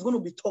have it, it's going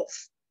to be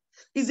tough.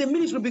 It's a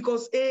ministry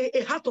because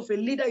a heart of a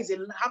leader is a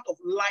heart of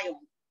lion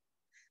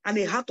and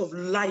a heart of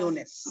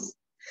lioness.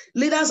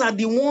 Leaders are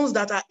the ones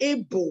that are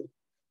able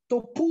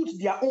to put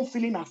their own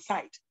feeling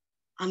aside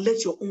and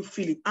let your own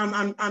feeling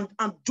and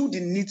do the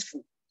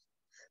needful.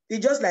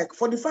 It's just like,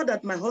 for the fact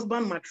that my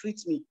husband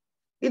maltreats me,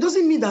 it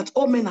doesn't mean that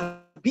all men are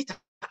beaters.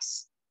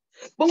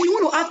 But we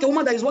want to ask a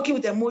woman that is working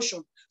with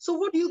emotion. So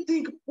what do you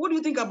think? What do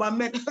you think about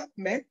men?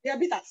 Men, they are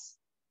beaters.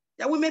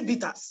 They are women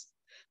beaters.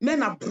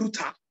 Men are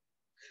brutal.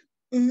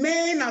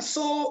 Men are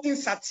so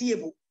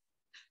insatiable.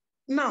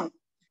 Now,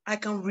 I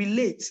can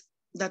relate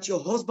that your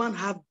husband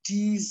have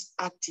this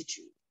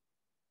attitude.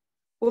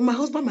 Well, my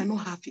husband might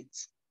not have it.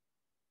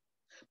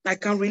 I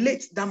can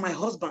relate that my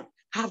husband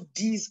have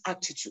these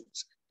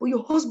attitudes. But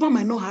your husband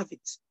might not have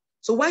it.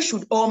 So why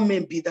should all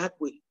men be that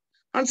way?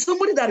 And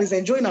somebody that is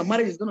enjoying a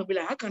marriage is going to be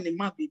like, how can a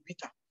man be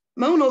bitter?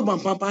 My own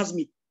husband pampers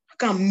me. How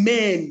can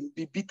men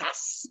be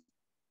bitters?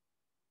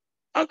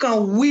 How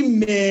can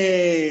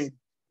women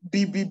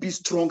be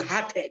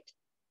strong-hearted?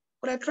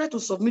 But I try to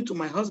submit to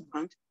my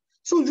husband.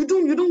 So you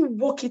don't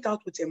work it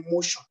out with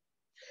emotion.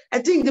 I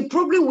think the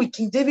problem with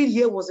King David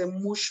here was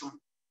emotion.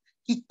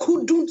 He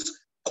couldn't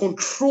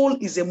control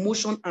his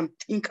emotion and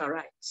think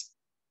right.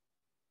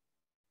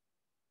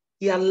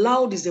 He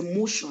allowed his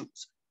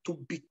emotions to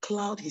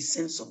becloud his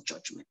sense of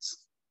judgment.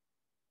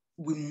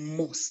 We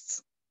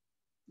must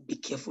be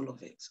careful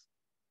of it.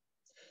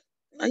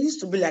 I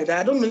used to be like that.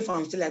 I don't know if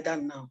I'm still like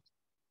that now.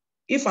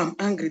 If I'm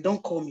angry,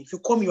 don't call me. If you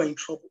call me, you are in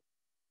trouble.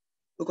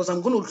 Because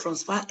I'm going to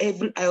transfer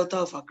every iota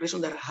of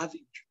aggression that I have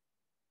in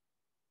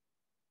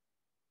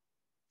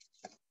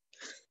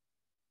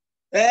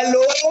you.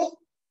 Hello?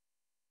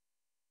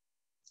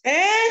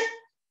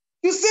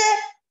 You say,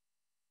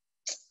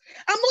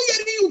 I'm not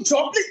hearing you,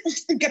 Joe.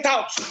 Please get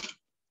out.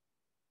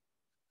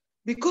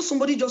 Because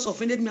somebody just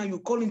offended me and you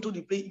call into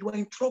the place, you are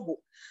in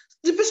trouble.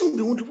 The person will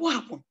be wondering, what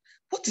happened?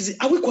 What is it?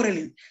 Are we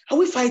quarreling? Are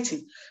we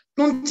fighting?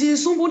 Until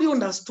somebody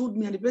understood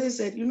me and the person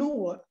said, you know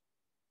what?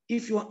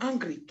 If you're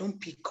angry, don't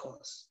pick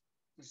us.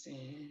 I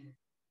say,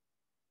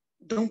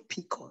 don't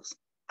pick us.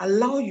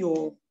 Allow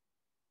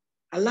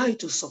it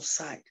to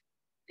subside.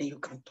 Then you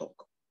can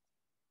talk.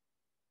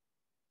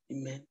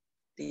 Amen.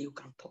 Then you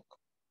can talk.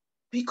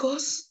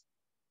 Because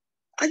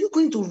are you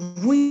going to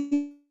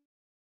ruin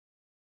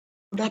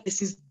that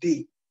person's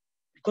day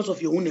because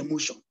of your own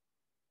emotion?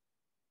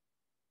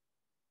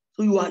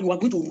 So you are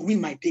going to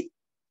ruin my day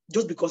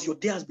just because your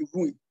day has been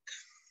ruined.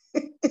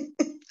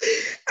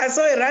 I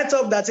saw a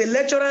write-up that a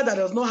lecturer that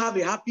does not have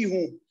a happy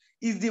home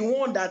is the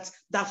one that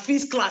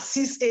feeds class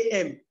 6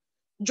 a.m.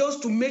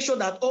 just to make sure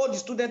that all the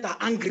students are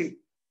angry.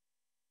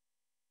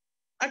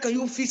 How can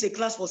you feed a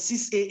class for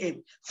 6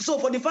 a.m.? So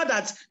for the fact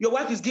that your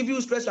wife is giving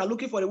you stress, you are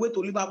looking for a way to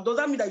live up, does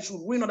that mean that you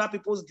should ruin other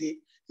people's day?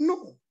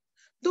 No,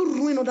 don't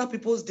ruin other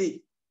people's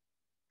day.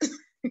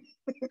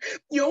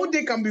 Your own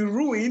day can be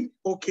ruined,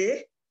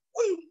 okay?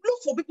 Well,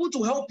 look for people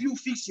to help you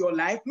fix your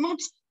life, not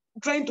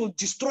trying to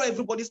destroy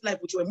everybody's life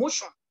with your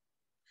emotion.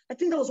 I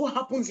think that was what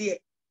happens here.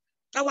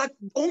 Our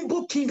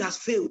humble king has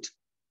failed.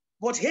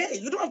 But hey,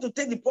 you don't have to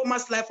take the poor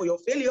man's life for your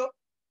failure.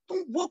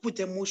 Don't work with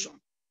emotion.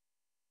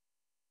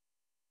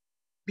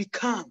 Be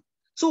calm.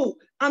 So,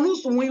 and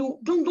also when you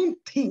don't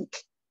think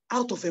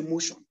out of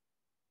emotion.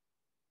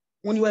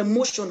 When you are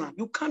emotional,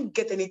 you can't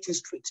get anything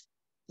straight.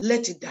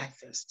 Let it die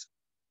first.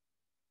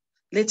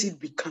 Let it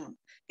be calm.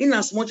 In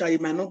as much as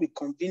it might not be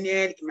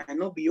convenient, it might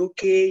not be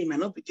okay, it might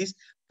not be this,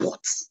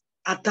 but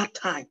at that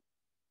time,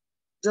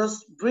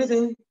 just breathe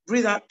in,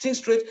 breathe out, think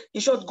straight.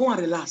 In short, go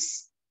and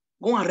relax.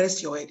 Go and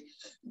rest your head.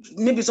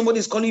 Maybe somebody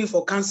is calling you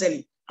for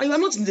counseling and you are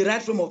not in the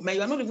right frame of mind,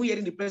 you are not even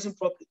hearing the person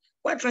properly,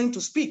 why trying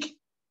to speak?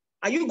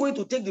 Are you going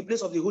to take the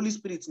place of the Holy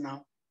Spirit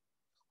now?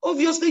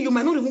 Obviously, you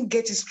might not even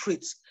get it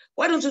straight.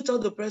 Why don't you tell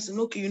the person,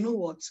 okay, you know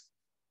what?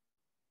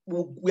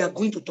 We are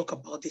going to talk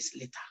about this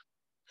later.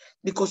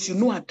 Because you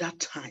know at that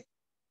time,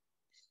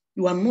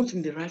 you are not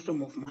in the right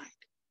frame of mind.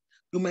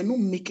 You might not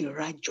make a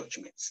right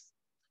judgment.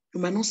 You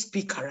might not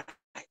speak right.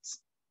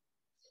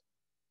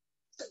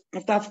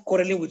 After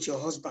quarreling with your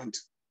husband,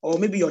 or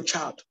maybe your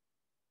child.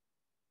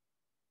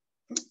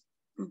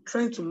 I'm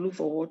trying to look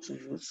for what to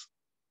use.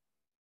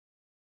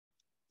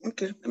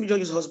 Okay, let me just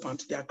use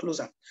husband. They are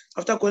closer.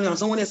 After quarreling,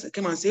 someone else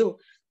came and said, oh,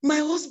 my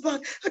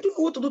husband, I don't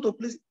know what to do to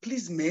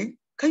please men.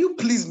 Can you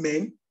please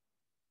men?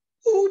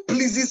 Who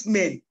pleases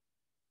men?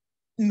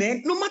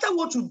 Men, no matter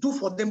what you do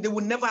for them, they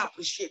will never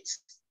appreciate.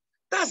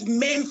 That's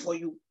men for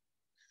you.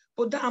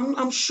 But that,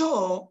 I'm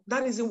sure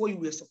that isn't what you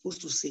were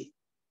supposed to say.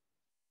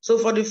 So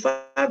for the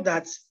fact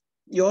that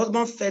your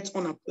husband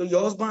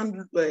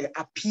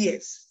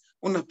appears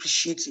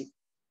unappreciative,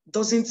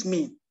 doesn't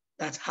mean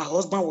that her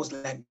husband was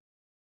like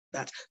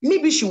that.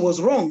 Maybe she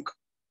was wrong.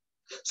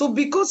 So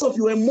because of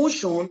your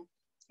emotion,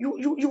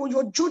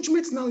 your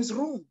judgment now is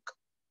wrong.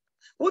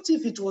 What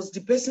if it was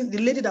the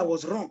lady that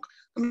was wrong,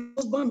 and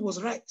the husband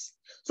was right?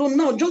 So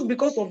now, just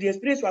because of the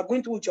experience you are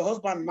going through with your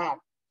husband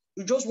now,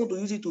 you just want to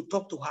use it to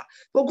talk to her.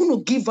 You're going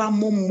to give her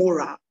more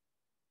morale,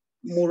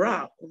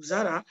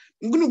 Zara.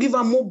 I'm going to give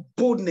her more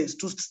boldness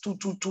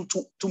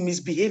to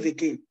misbehave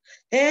again.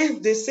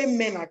 The same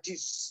men are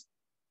this.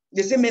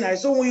 The same men are.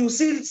 So when you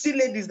see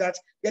ladies that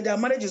their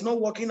marriage is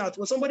not working out,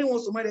 when somebody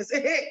wants to marry, they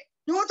say, hey,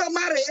 you want to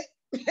marry?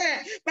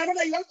 My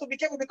brother, you have to be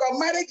careful because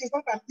marriage is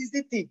not an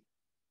easy thing.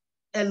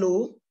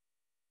 Hello?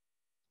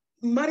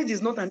 Marriage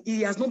is not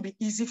it has not been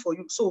easy for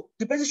you. So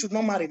the person should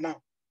not marry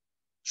now.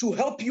 Should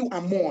help you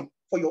and mourn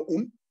for your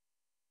own.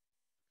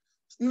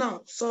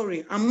 Now,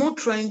 sorry, I'm not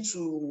trying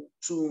to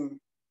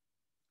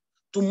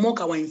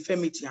mock our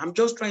infirmity. I'm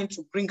just trying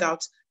to bring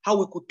out how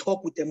we could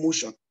talk with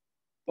emotion,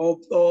 or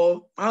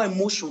how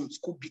emotions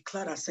could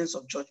declare a sense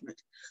of judgment.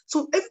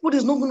 So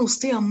everybody's not going to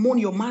stay and mourn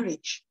your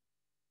marriage.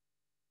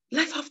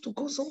 Life has to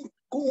go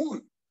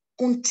on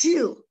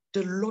until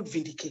the Lord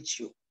vindicates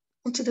you,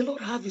 until the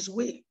Lord have his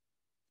way.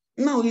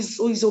 Now it's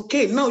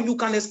okay. Now you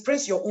can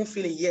express your own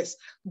feeling, yes.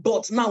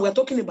 But now we're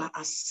talking about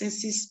our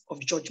senses of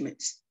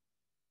judgment.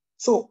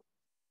 So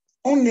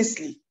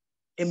honestly,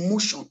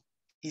 emotion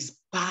is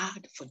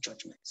bad for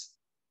judgment.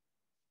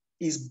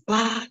 Is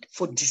bad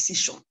for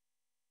decision.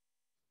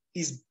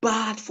 Is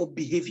bad for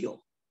behavior.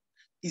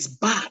 Is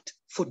bad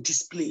for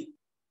display.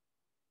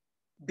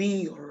 Be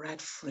in your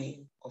right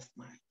frame of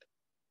mind.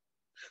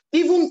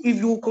 Even if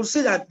you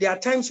consider that there are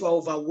times you are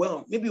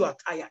overwhelmed, maybe you are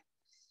tired,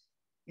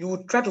 you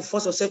would try to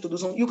force yourself to do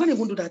something. You can't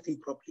even do that thing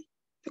properly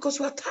because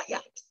you are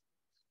tired.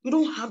 You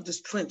don't have the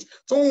strength.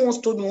 Someone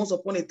once told me once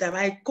upon a time,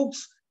 I cooked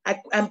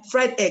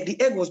fried egg.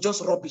 The egg was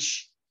just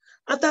rubbish.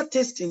 After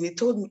tasting, they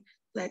told me,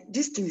 like,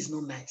 this thing is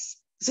not nice.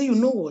 They say, you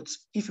know what?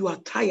 If you are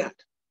tired,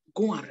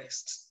 go and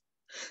rest.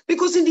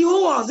 Because in the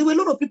whole house, there were a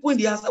lot of people in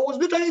the house. I was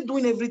literally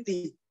doing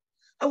everything.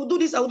 I would do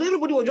this.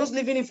 Everybody was just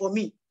leaving it for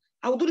me.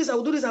 I would do this. I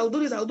would do this. I would do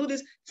this. I would do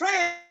this.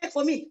 Fry egg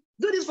for me.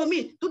 Do this for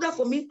me. Do that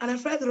for me. And I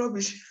fried the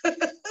rubbish.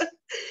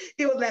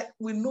 He was like,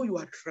 we know you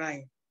are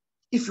trying.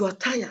 If you are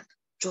tired,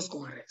 just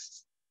go and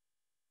rest.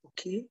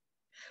 Okay?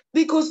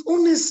 Because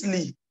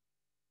honestly,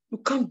 you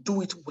can't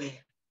do it well.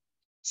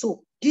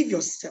 So give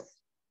yourself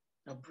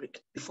a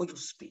break before you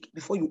speak,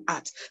 before you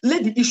act.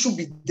 Let the issue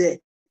be there.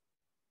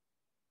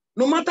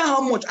 No matter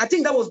how much, I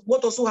think that was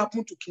what also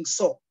happened to King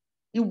Saul.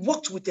 He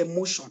worked with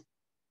emotion.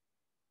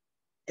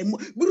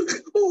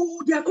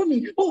 Oh, they are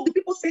coming. Oh, the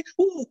people say,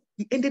 oh,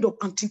 he ended up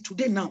until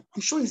today now.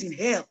 I'm sure he's in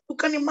hell. You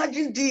can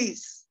imagine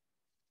this.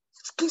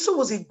 King Saul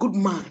was a good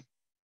man.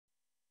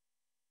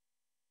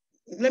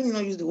 Let me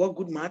not use the word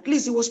good man. At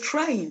least he was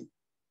trying.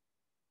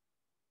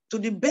 To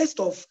the best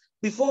of,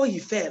 before he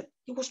fell,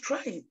 he was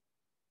trying.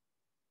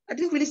 I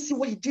didn't really see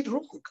what he did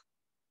wrong.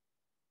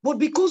 But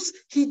because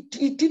he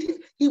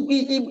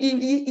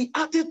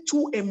acted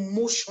too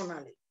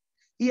emotionally,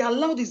 he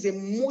allowed his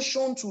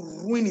emotion to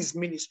ruin his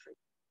ministry.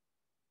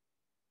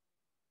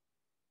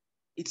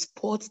 It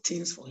spoiled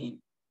things for him.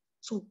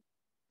 So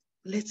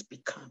let's be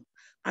calm.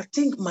 I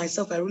think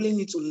myself, I really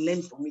need to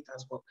learn from it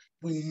as well.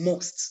 We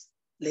must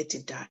let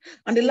it die.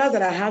 And the last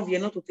that I have here,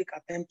 not to take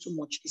our time too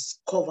much, is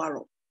cover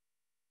up.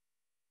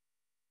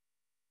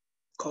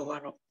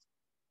 Cover up.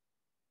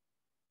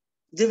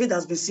 David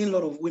has been seeing a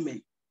lot of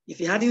women. If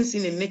he hadn't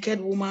seen a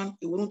naked woman,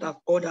 he wouldn't have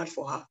ordered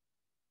for her.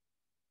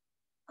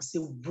 As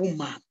a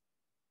woman,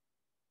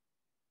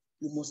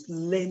 you must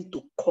learn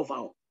to cover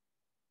up.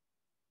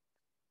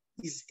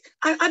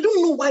 I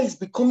don't know why it's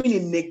becoming a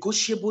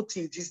negotiable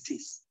thing these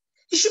days.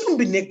 It shouldn't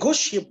be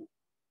negotiable.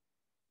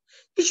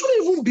 It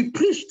shouldn't even be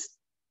preached.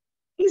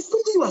 It's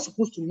something you are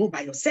supposed to know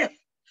by yourself.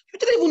 You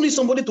don't even need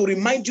somebody to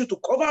remind you to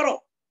cover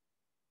up.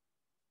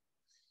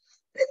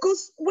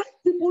 Because when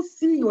people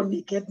see your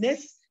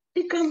nakedness,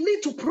 it can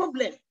lead to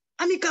problems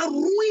and it can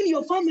ruin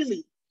your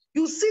family.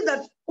 You see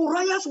that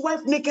Uriah's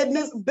wife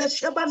nakedness,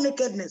 Bathsheba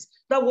nakedness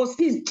that was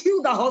seen,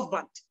 killed her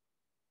husband.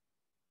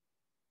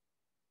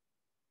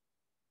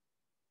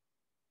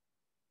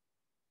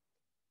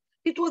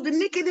 It was the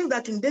nakedness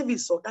that King David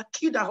saw that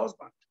killed her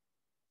husband.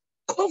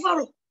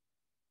 Cover up.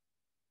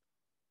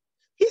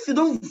 If you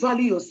don't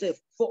value yourself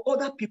for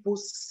other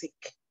people's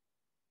sake,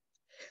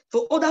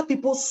 for other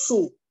people's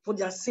soul, for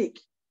their sake,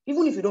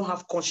 even if you don't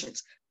have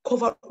conscience,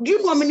 cover up. Do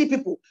you know how many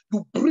people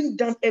you bring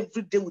down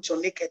every day with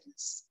your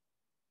nakedness?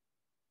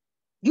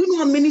 Do you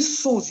know how many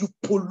souls you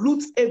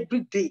pollute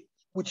every day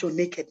with your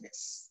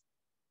nakedness?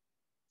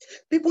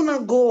 People now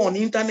go on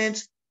the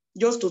internet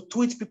just to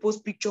tweet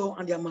people's picture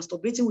and they are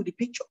masturbating with the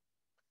picture.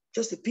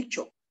 Just a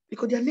picture,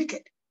 because they are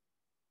naked.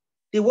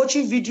 They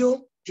watching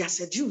video, they are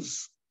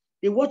seduced.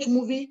 They watch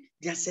movie,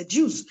 they are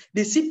seduced.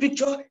 They see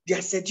picture, they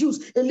are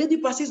seduced. A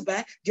lady passes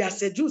by, they are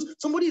seduced.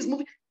 Somebody is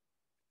moving.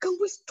 Can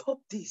we stop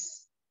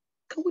this?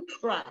 Can we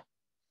try?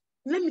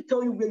 Let me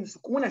tell you where you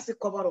should, when I say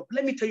cover up,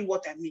 let me tell you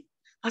what I mean.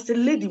 As a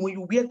lady, when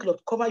you wear clothes,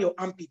 cover your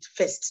armpit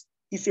first.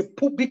 It's a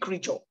public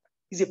region.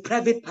 It's a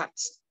private part.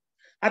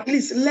 At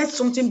least let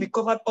something be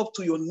covered up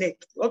to your neck,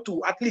 or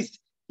to at least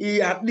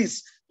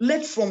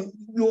let from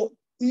your,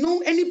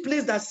 any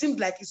place that seems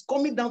like it's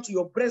coming down to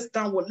your breast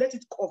downward, let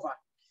it cover.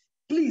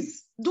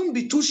 Please, don't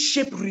be too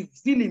shape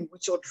revealing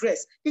with your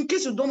dress. In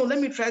case you don't know,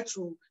 let me try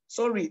to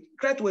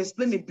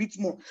explain a bit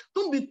more.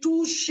 Don't be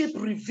too shape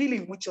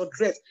revealing with your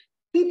dress.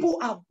 People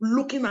are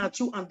looking at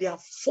you and they are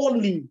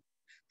falling.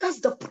 That's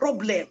the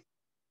problem.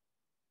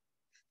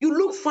 You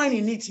look fine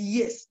in it,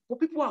 yes, but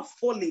people are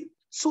falling.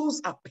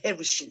 Souls are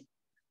perishing.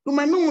 You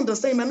might not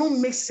understand, it might not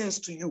make sense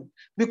to you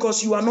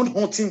because you are not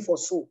hunting for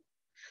soul.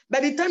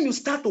 By the time you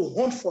start to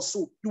hunt for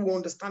soul, you will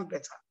understand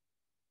better.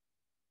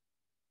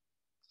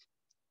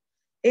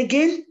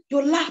 Again,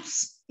 your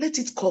laps, let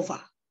it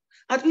cover.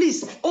 At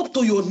least up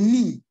to your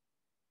knee.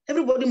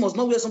 Everybody must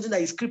not wear something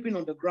that is creeping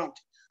on the ground.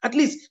 At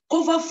least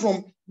cover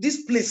from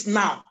this place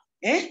now.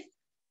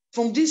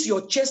 From this,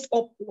 your chest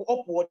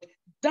upward,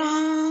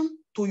 down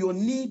to your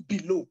knee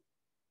below.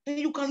 Then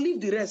you can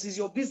leave the rest, it's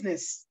your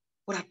business.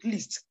 But at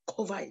least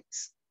cover it.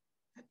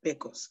 I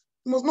beg us.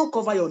 You must not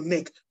cover your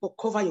neck, but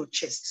cover your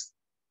chest.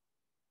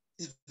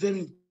 It's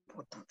very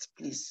important,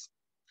 please.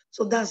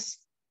 So that's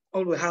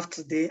all we have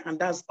today, and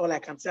that's all I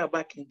can say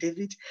about King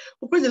David.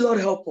 We pray the Lord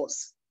help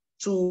us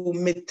to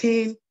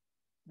maintain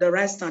the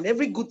right stand.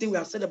 Every good thing we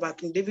have said about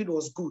King David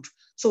was good.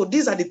 So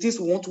these are the things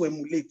we want to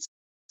emulate,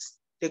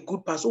 the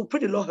good parts. So we pray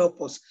the Lord help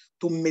us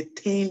to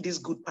maintain these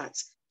good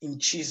parts in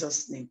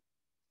Jesus' name.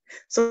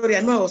 Sorry,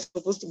 I know I was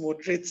supposed to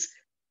moderate.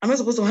 I'm not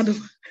supposed to hand over,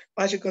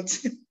 but I should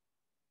continue.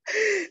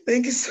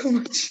 Thank you so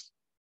much.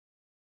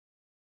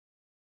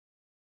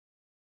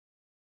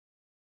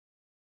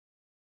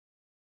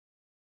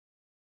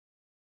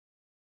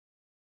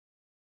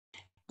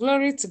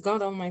 Glory to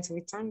God Almighty.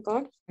 We thank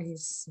God for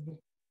His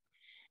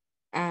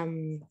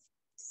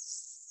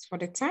for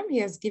the time He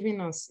has given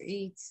us.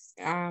 It's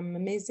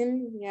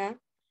amazing. Yeah,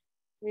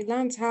 we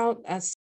learned how as